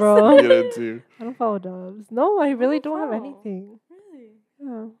No, bro. you get into. I don't follow doves. No, I really don't have follow. anything. Really?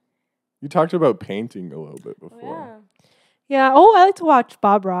 Yeah. You talked about painting a little bit Oh, before. Yeah. Oh, I like to watch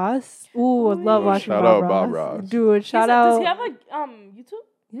Bob Ross. Ooh, I love yeah. watching Shout Bob out Ross. Bob Ross. Dude, shout Does he out. have a YouTube?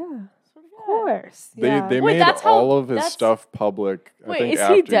 Yeah, Swear to of God. course. They Yeah. they Wait, made that's how- all of his that's- stuff public. I Wait, think is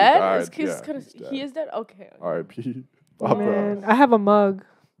after he dead? died. Is he, He's dead. he is dead? Okay. R.I.P. Bob Man, Ross. I have a mug.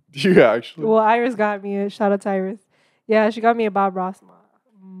 Do you actually? Well, Iris got me it. Shout out to Iris. Yeah, she got me a Bob Ross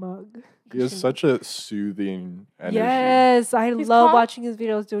mug. He has such a soothing energy. Yes, I He's love calm? watching his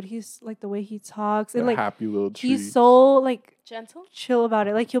videos, dude. He's like the way he talks and A like happy little tree. he's so like Gentle? chill about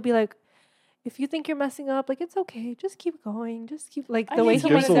it. Like he'll be like, if you think you're messing up, like it's okay. Just keep going. Just keep like I the way need He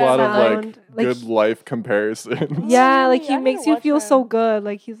he someone gives makes a to lot say of sound. like good life comparisons. Yeah, like Really? he I need makes to you watch feel so him. good.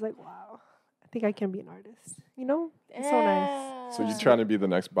 Like he's like, wow, I think I can be an artist. You know, it's so nice. So you're trying to be the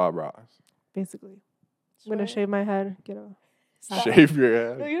next Bob Ross. Basically, I'm gonna shave my head. Get a. Shave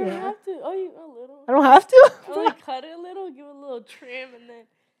your No, head. you don't Yeah. have to. Oh, you a little. I don't have to. Only cut it a little, give it a little trim, and then.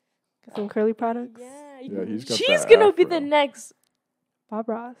 Get some curly products. Yeah, Yeah, he's got she's that gonna be afro. the next Bob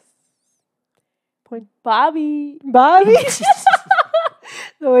Ross. Bobby. Bobby.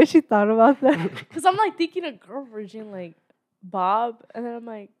 The way she thought about that. Because I'm like thinking a girl version like Bob, and then I'm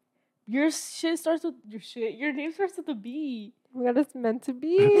like, your shit starts with your shit. Your name starts with a B. Oh my God, it's meant to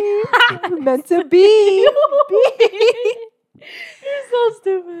be. Meant to be. You're so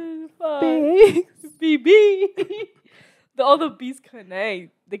stupid. Fuck. Big. BB. All the B's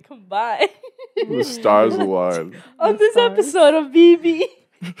connect. They combine. The stars align. On The this stars. episode of BB.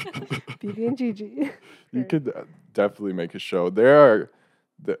 BB and Gigi. You could definitely make a show. There are.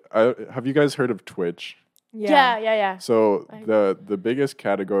 Have you guys heard of Twitch? Yeah. So I- the biggest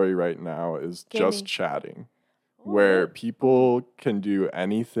category right now is Gaming. just chatting, Oh, where really? people can do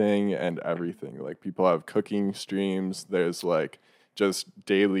anything and everything. Like people have cooking streams. There's like just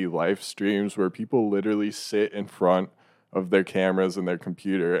daily life streams where people literally sit in front of their cameras and their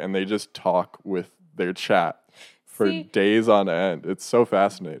computer and they just talk with their chat for See- days on end. It's so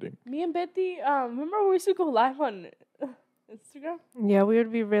fascinating. Me and Beti, remember when we used to go live on Instagram? Yeah, we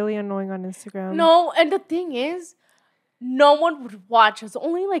would be really annoying on Instagram. No, and the thing is, no one would watch us.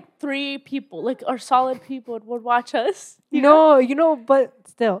 Only like 3 people, like our solid people, would watch us. But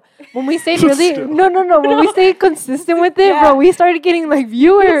still, when we stayed really, Still. no, when we stayed consistent with it, Yeah. bro, we started getting like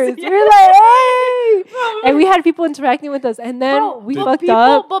viewers. Yeah. We were like, hey, and we had people interacting with us, and then Bro, we but fucked people,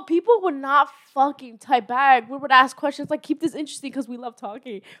 up. But people would not fucking type back. We would ask questions like, keep this interesting because we love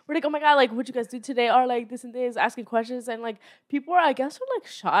talking. We're like, oh my God, like, what'd you guys do today? Or like this and this, asking questions. And like, people are, I guess, are like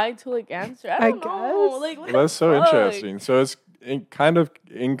shy to like answer. I don't know. guess. Like, what Well, the that's so fuck? interesting. So it's kind of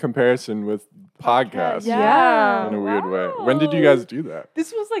in comparison with podcasts Yeah. in a weird way. When did you guys do that?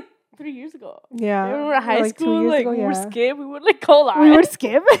 This was like 3 years ago. Yeah, We were in high like 2 school, years like ago, we were yeah. scared. We would like go live. We would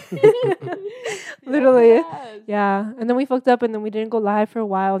skip. Literally. Yes. Yeah, and then we fucked up, and then we didn't go live for a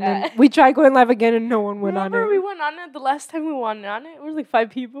while, and then Uh, we tried going live again, and no one went Remember on we it. went on it the last time we went on it? It was like 5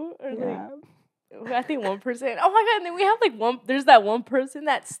 people. Or Yeah. like, I think 1%. Oh my God. And then we have like there's that one person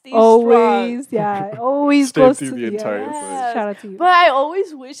that stays Always, strong. yeah, always Stayed goes through to the entire thing. Shout out to you. But I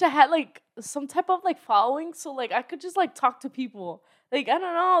always wish I had like some type of like following so like I could just like talk to people. Like, I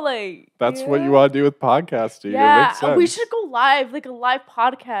don't know, like. That's what you want to do with podcasting. It Yeah. makes sense. We should go live, like a live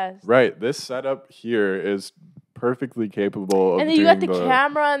podcast. Right. This setup here is perfectly capable of And then you doing got the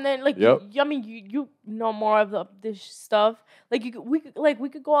camera, and then like Yep. you know more of this stuff. Like we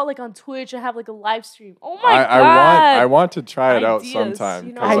could go out like on Twitch and have like a live stream. Oh my God! I want to try it out Ideas, sometime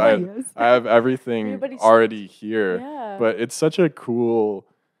you know, because like- Ideas. I have everything Everybody's- already here. Yeah. But it's such a cool.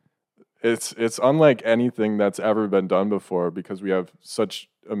 It's unlike anything that's ever been done before because we have such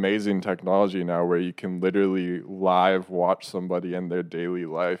amazing technology now where you can literally live watch somebody in their daily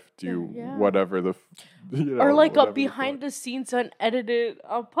life do Yeah. whatever the or like a whatever the behind fuck. the scenes unedited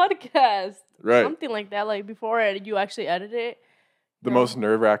podcast, Right. something like that. Like before you actually edit it. The Yeah. most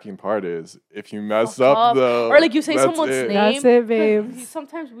nerve-wracking part is if you mess Fuck up up. though, Or like you say that's someone's it. name. That's it, 'cause babes.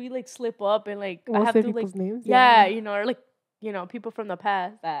 Sometimes we like slip up and like I We'll have say to like people's names. yeah, you know, or like people from the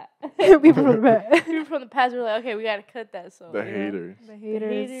past that People from the back. people from the past were like, okay, we gotta cut that. So The you know. haters. The haters,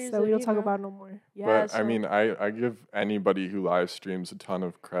 haters that that, we don't you talk know. about no more. Yeah, But I so- mean, I give anybody who live streams a ton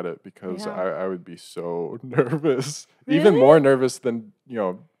of credit because Yeah. I would be so nervous, even Really? more nervous than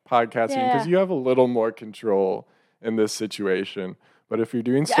podcasting because Yeah. you have a little more control in this situation. But if you're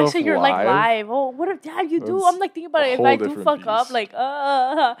doing Yeah, stuff actually, you're live, like live. Oh, what if you do? That's I'm like thinking about a it. If whole I do different fuck up, beast. like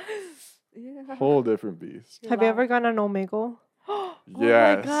yeah. whole different beast. You're Have you live. ever gone on Omegle? Oh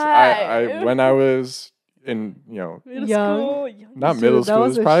Yes, my I God. when I was in Middle Young. school, not Dude, middle that school,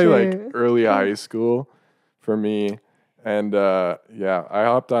 was it's a probably like shit. early high school for me. And I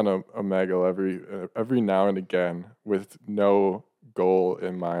hopped on a Omegle every now and again with no goal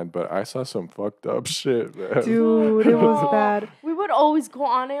in mind, but I saw some fucked up shit, man. Dude, it was bad. We would always go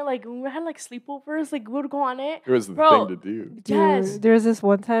on it. Like, when we had, like, sleepovers, like, we would go on it. It was the Bro, thing to do. Dude, Yes. there was this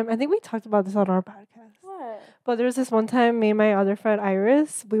one time, I think we talked about this on our podcast. What? But there was this one time, me and my other friend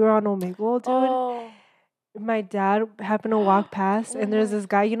Iris, we were on Omegle, dude. Oh. My dad happened to walk past, and there's this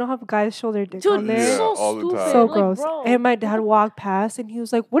guy. You know how guys show their dick Dude, on there? Yeah, so all the stupid. time. So Like, gross. bro, And my dad walked past, and he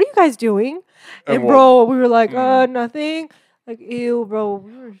was like, "What are you guys doing?" And what- bro, we were like, nothing." Like, ew, bro.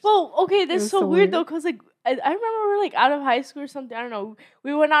 We were Well, okay, this was is so so weird weird. though, cause like I remember we were like out of high school or something. I don't know.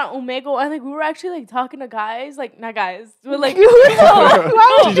 We went on Omegle and like we were actually like talking to guys, like not guys, but like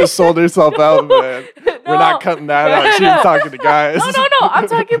She just sold herself out, man. We're not cutting that out. She was talking to guys. No. I'm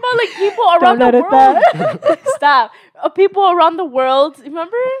talking about like people around Don't the edit that. world. Stop. People around the world.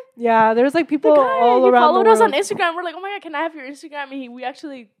 Remember? Yeah, there's like The people guy, all he around followed the us on world. Instagram. We're like, oh my god, can I have your Instagram? And we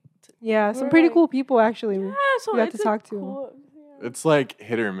actually Yeah, some we're pretty like- cool people actually. yeah. So We got it's to talk to. cool. It's like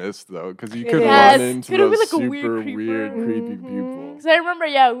hit or miss though, because you It could is. run Yes, into could've those been, like, a super weird creeper. weird, creepy Mhm. people. Cause I remember,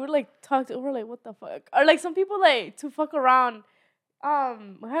 yeah, we would like talk to. We're like, what the fuck? Or like some people like to fuck around.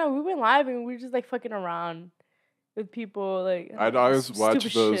 We went live and we were just like fucking around with people. Like I'd always watch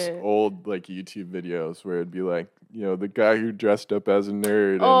stupid those shit. old like YouTube videos where it'd be like, you know, the guy who dressed up as a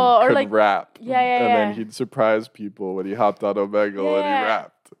nerd Oh, or, and could like- rap. yeah, And then yeah. he'd surprise people when he hopped on Omegle and Yeah. he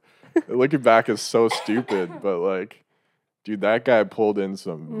rapped. Looking back is so stupid, but like, dude, that guy pulled in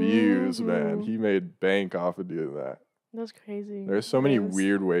some views, man. Mhm. He made bank off of doing that. That's crazy. There's so many is.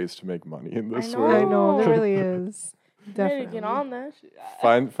 weird ways to make money in this know. world. I know there Oh. really is. Ready Definitely. to get on that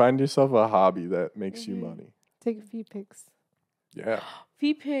shit. Find yourself a hobby that makes you Mhm. money. Take feet pics. Yeah.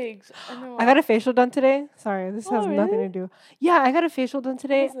 Feet pigs. I know. I got a facial done today. Sorry, this Oh, has nothing really? to do. Yeah, I got a facial done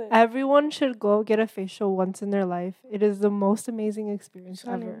today. is it? Everyone should go get a facial once in their life. It is the most amazing experience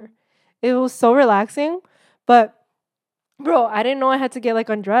Funny. ever. It was so relaxing, but bro, I didn't know I had to get like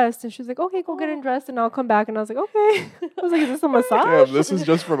undressed, and she was like, "Okay, go get Oh. undressed, and I'll come back." And I was like, "Okay." I was like, "Is this a massage?" Damn, this is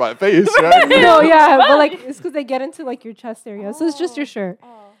just for my face, right? No, yeah, but like it's because they get into like your chest area, so it's just your shirt. Oh.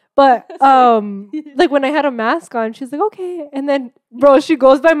 But like when I had a mask on, she's like, "Okay," and then bro, she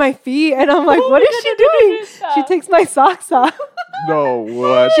goes by my feet, and I'm like, Oh "What my is God, she no, no, no, doing?" no, stop. She takes my socks off. No,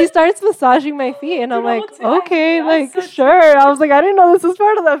 what? She starts massaging my feet, and I'm Dude, I like, would say I "Okay, do. like That's so sure." I was like, "I didn't know this was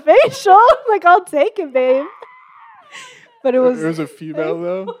part of the facial." Like, I'll take it, babe. But it It was was a female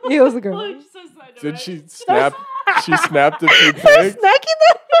though. it was a girl. Oh, you're so excited, Did right? she snap? She snapped a few They're pics. snacking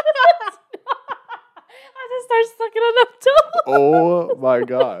them. I just start sucking it up too. Oh my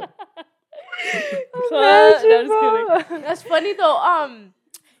god! Imagine, No, just bro. kidding. That's funny though.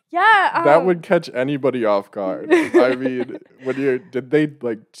 Yeah. That would catch anybody off guard. I mean, did they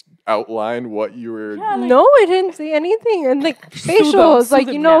like outline what you were? Yeah, like, No, I didn't say anything. And like Sue them, facials, sue like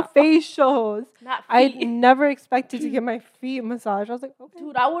them you know, now. facials. not I feet. never expected to get my feet massaged. I was like, okay.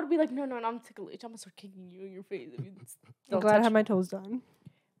 Dude, I would be like, no, I'm ticklish. I'm gonna start kicking you in your face. If you I'm don't glad I touch had my me. toes done.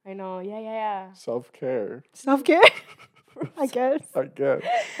 I know. Yeah. Self care, Self care, I guess. I guess.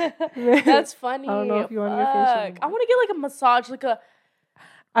 That's funny. I don't know if you want your facial Fuck. anymore. I want to get like a massage, like a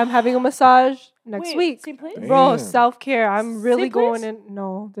I'm having a massage next wait, week. Same place? Damn. Bro, self care. I'm really Same going place? in.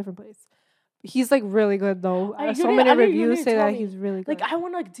 No, different place. He's like really good though. You So didn't- many I didn't- you reviews didn't say tell that me. he's really good. Like I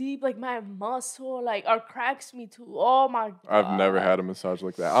want like deep, like my muscle, like or cracks me too. Oh my god. I've never had a massage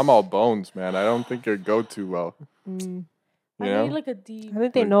like that. I'm all bones, man. I don't think it'd go too well. Mm. I You know? need like a deep. I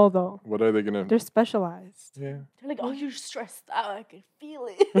think they Like- know though. What are they gonna? They're specialized. Yeah. They're like, oh, you're stressed out. I can feel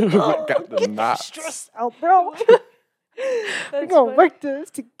it. I got the Get knots. stressed out, bro. We're That's gonna funny. work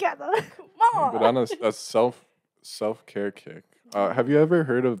this together. Come on. But on a self care kick, have you ever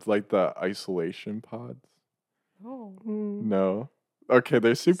heard of like the isolation pods? No. Mm. No. Okay,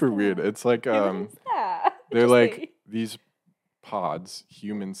 they're super weird. that? It's like Okay, what is that? they're Interesting. like these pods,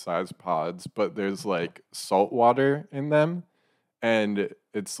 human-sized pods, but there's like salt water in them, and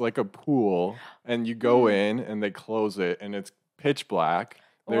it's like a pool, and you go in and they close it, and it's pitch black.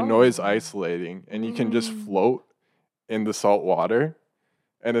 They're noise Oh. isolating, and you can just Mm. float in the salt water,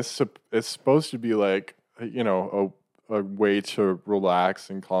 and it's supposed to be like you know a way to relax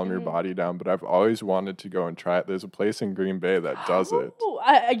and calm your Mhm. body down. But I've always wanted to go and try it. There's a place in Green Bay that does it. Ooh,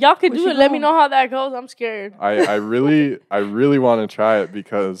 y'all can We do should it. Let me go. know how that goes. I'm scared. I really want to try it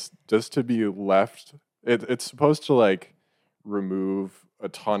because just to be left, it's supposed to like remove a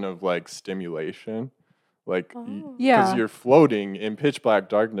ton of like stimulation. Like, Oh. Yeah. because you're floating in pitch black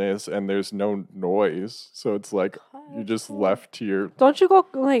darkness and there's no noise. So it's like you're just left to your. Don't you go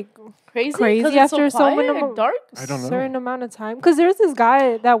like Crazy crazy it's after so so quiet many and dark. I don't know. certain amount of time? Because there's this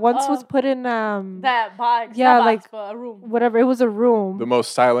guy that once was put in That box, yeah, not like box, but a room. whatever. It was a room. The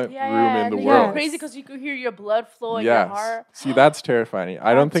most silent Yeah, room in the and world. It's crazy because you could hear your blood flow in your Yes. heart. See, that's terrifying.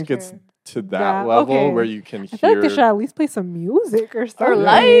 I don't That's think it's scary. to that Yeah, level okay. where you can I feel like they hear. should at least play some music or something. Or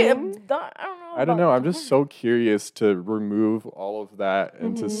light. I don't know. I don't about know. I'm just dark. so curious to remove all of that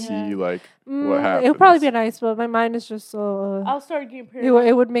and to see like what happens. It would probably be nice, but my mind is just so. I'll start getting It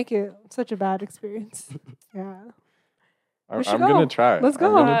paranoid. would make it such a bad experience. Yeah. We should I'm go. gonna try it. Let's go.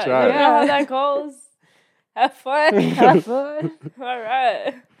 I'm gonna try You know it. how that goes. Have fun. Have fun. All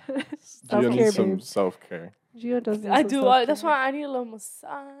right. Gio Self-care, needs some babe. self care. Gio does. I do. That's why I need a little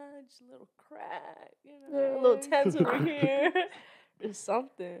massage, a little crack, a little tense over here, or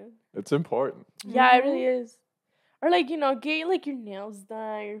something. It's important. Yeah, it really is. Or like get like your nails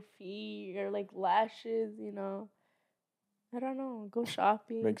done, your feet, or like lashes. I don't know. Go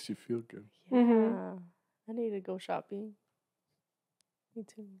shopping. Makes you feel good. Yeah, Mhm. I need to go shopping. Me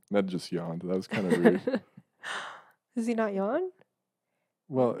too. Ned just yawned. That was kind of weird. Does he not yawn?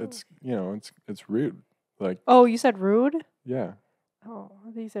 Well, it's it's rude. Like, Oh, you said rude. yeah. Oh,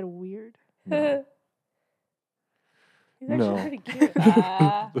 I thought you said weird. No. He's actually No. pretty cute.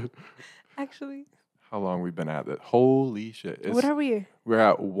 Ah. Actually, How long we been at it? Holy shit! what are we? We're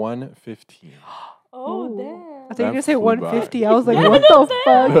at 1:15. Oh, Ooh. damn. I thought you were gonna say flew by. 150. I was like, Yeah, what no, the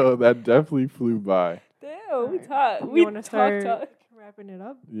damn. fuck? No, that definitely flew by. Damn, we Alright. talk. You We wanna talk. start wrapping it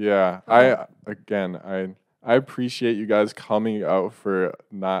up? Yeah, Okay. I appreciate you guys coming out for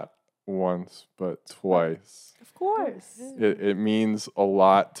not once but twice. Of course. It means a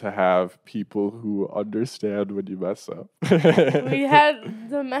lot to have people who understand when you mess up. We had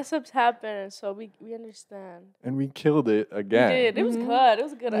the mess ups happen, so we understand. and we killed it We again. did. It was Mhm. good. It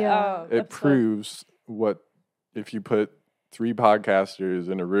was a good. Yeah. It episode. proves what if you put 3 podcasters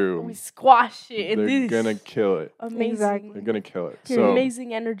in a room, We squash it. they're And this gonna kill it. amazing. Exactly. They're gonna kill it. Your So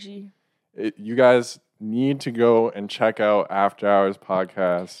amazing energy. you guys need to go and check out After Hours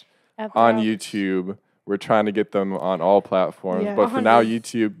podcast After on hours. YouTube. We're trying to get them on all platforms, Yeah. but for now, 100.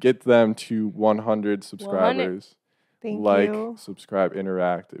 YouTube, get them to 100 subscribers. Thank like, you. subscribe,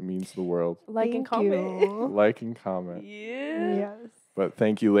 interact. It means the world. Like and Thank comment. you. Like and comment. Yeah. Yes. But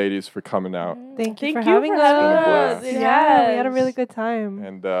thank you, ladies, for coming out. Thank you for having having us. us. It Yeah, we had a has. really good time.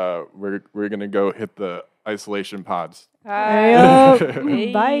 And we're gonna go hit the isolation pods. Hurry Hi. up.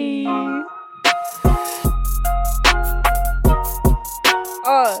 Hey. Bye.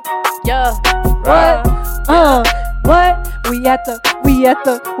 Yeah. What? What? We at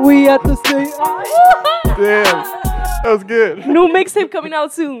the same. Damn, that was good. New mixtape coming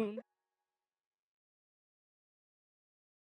out soon.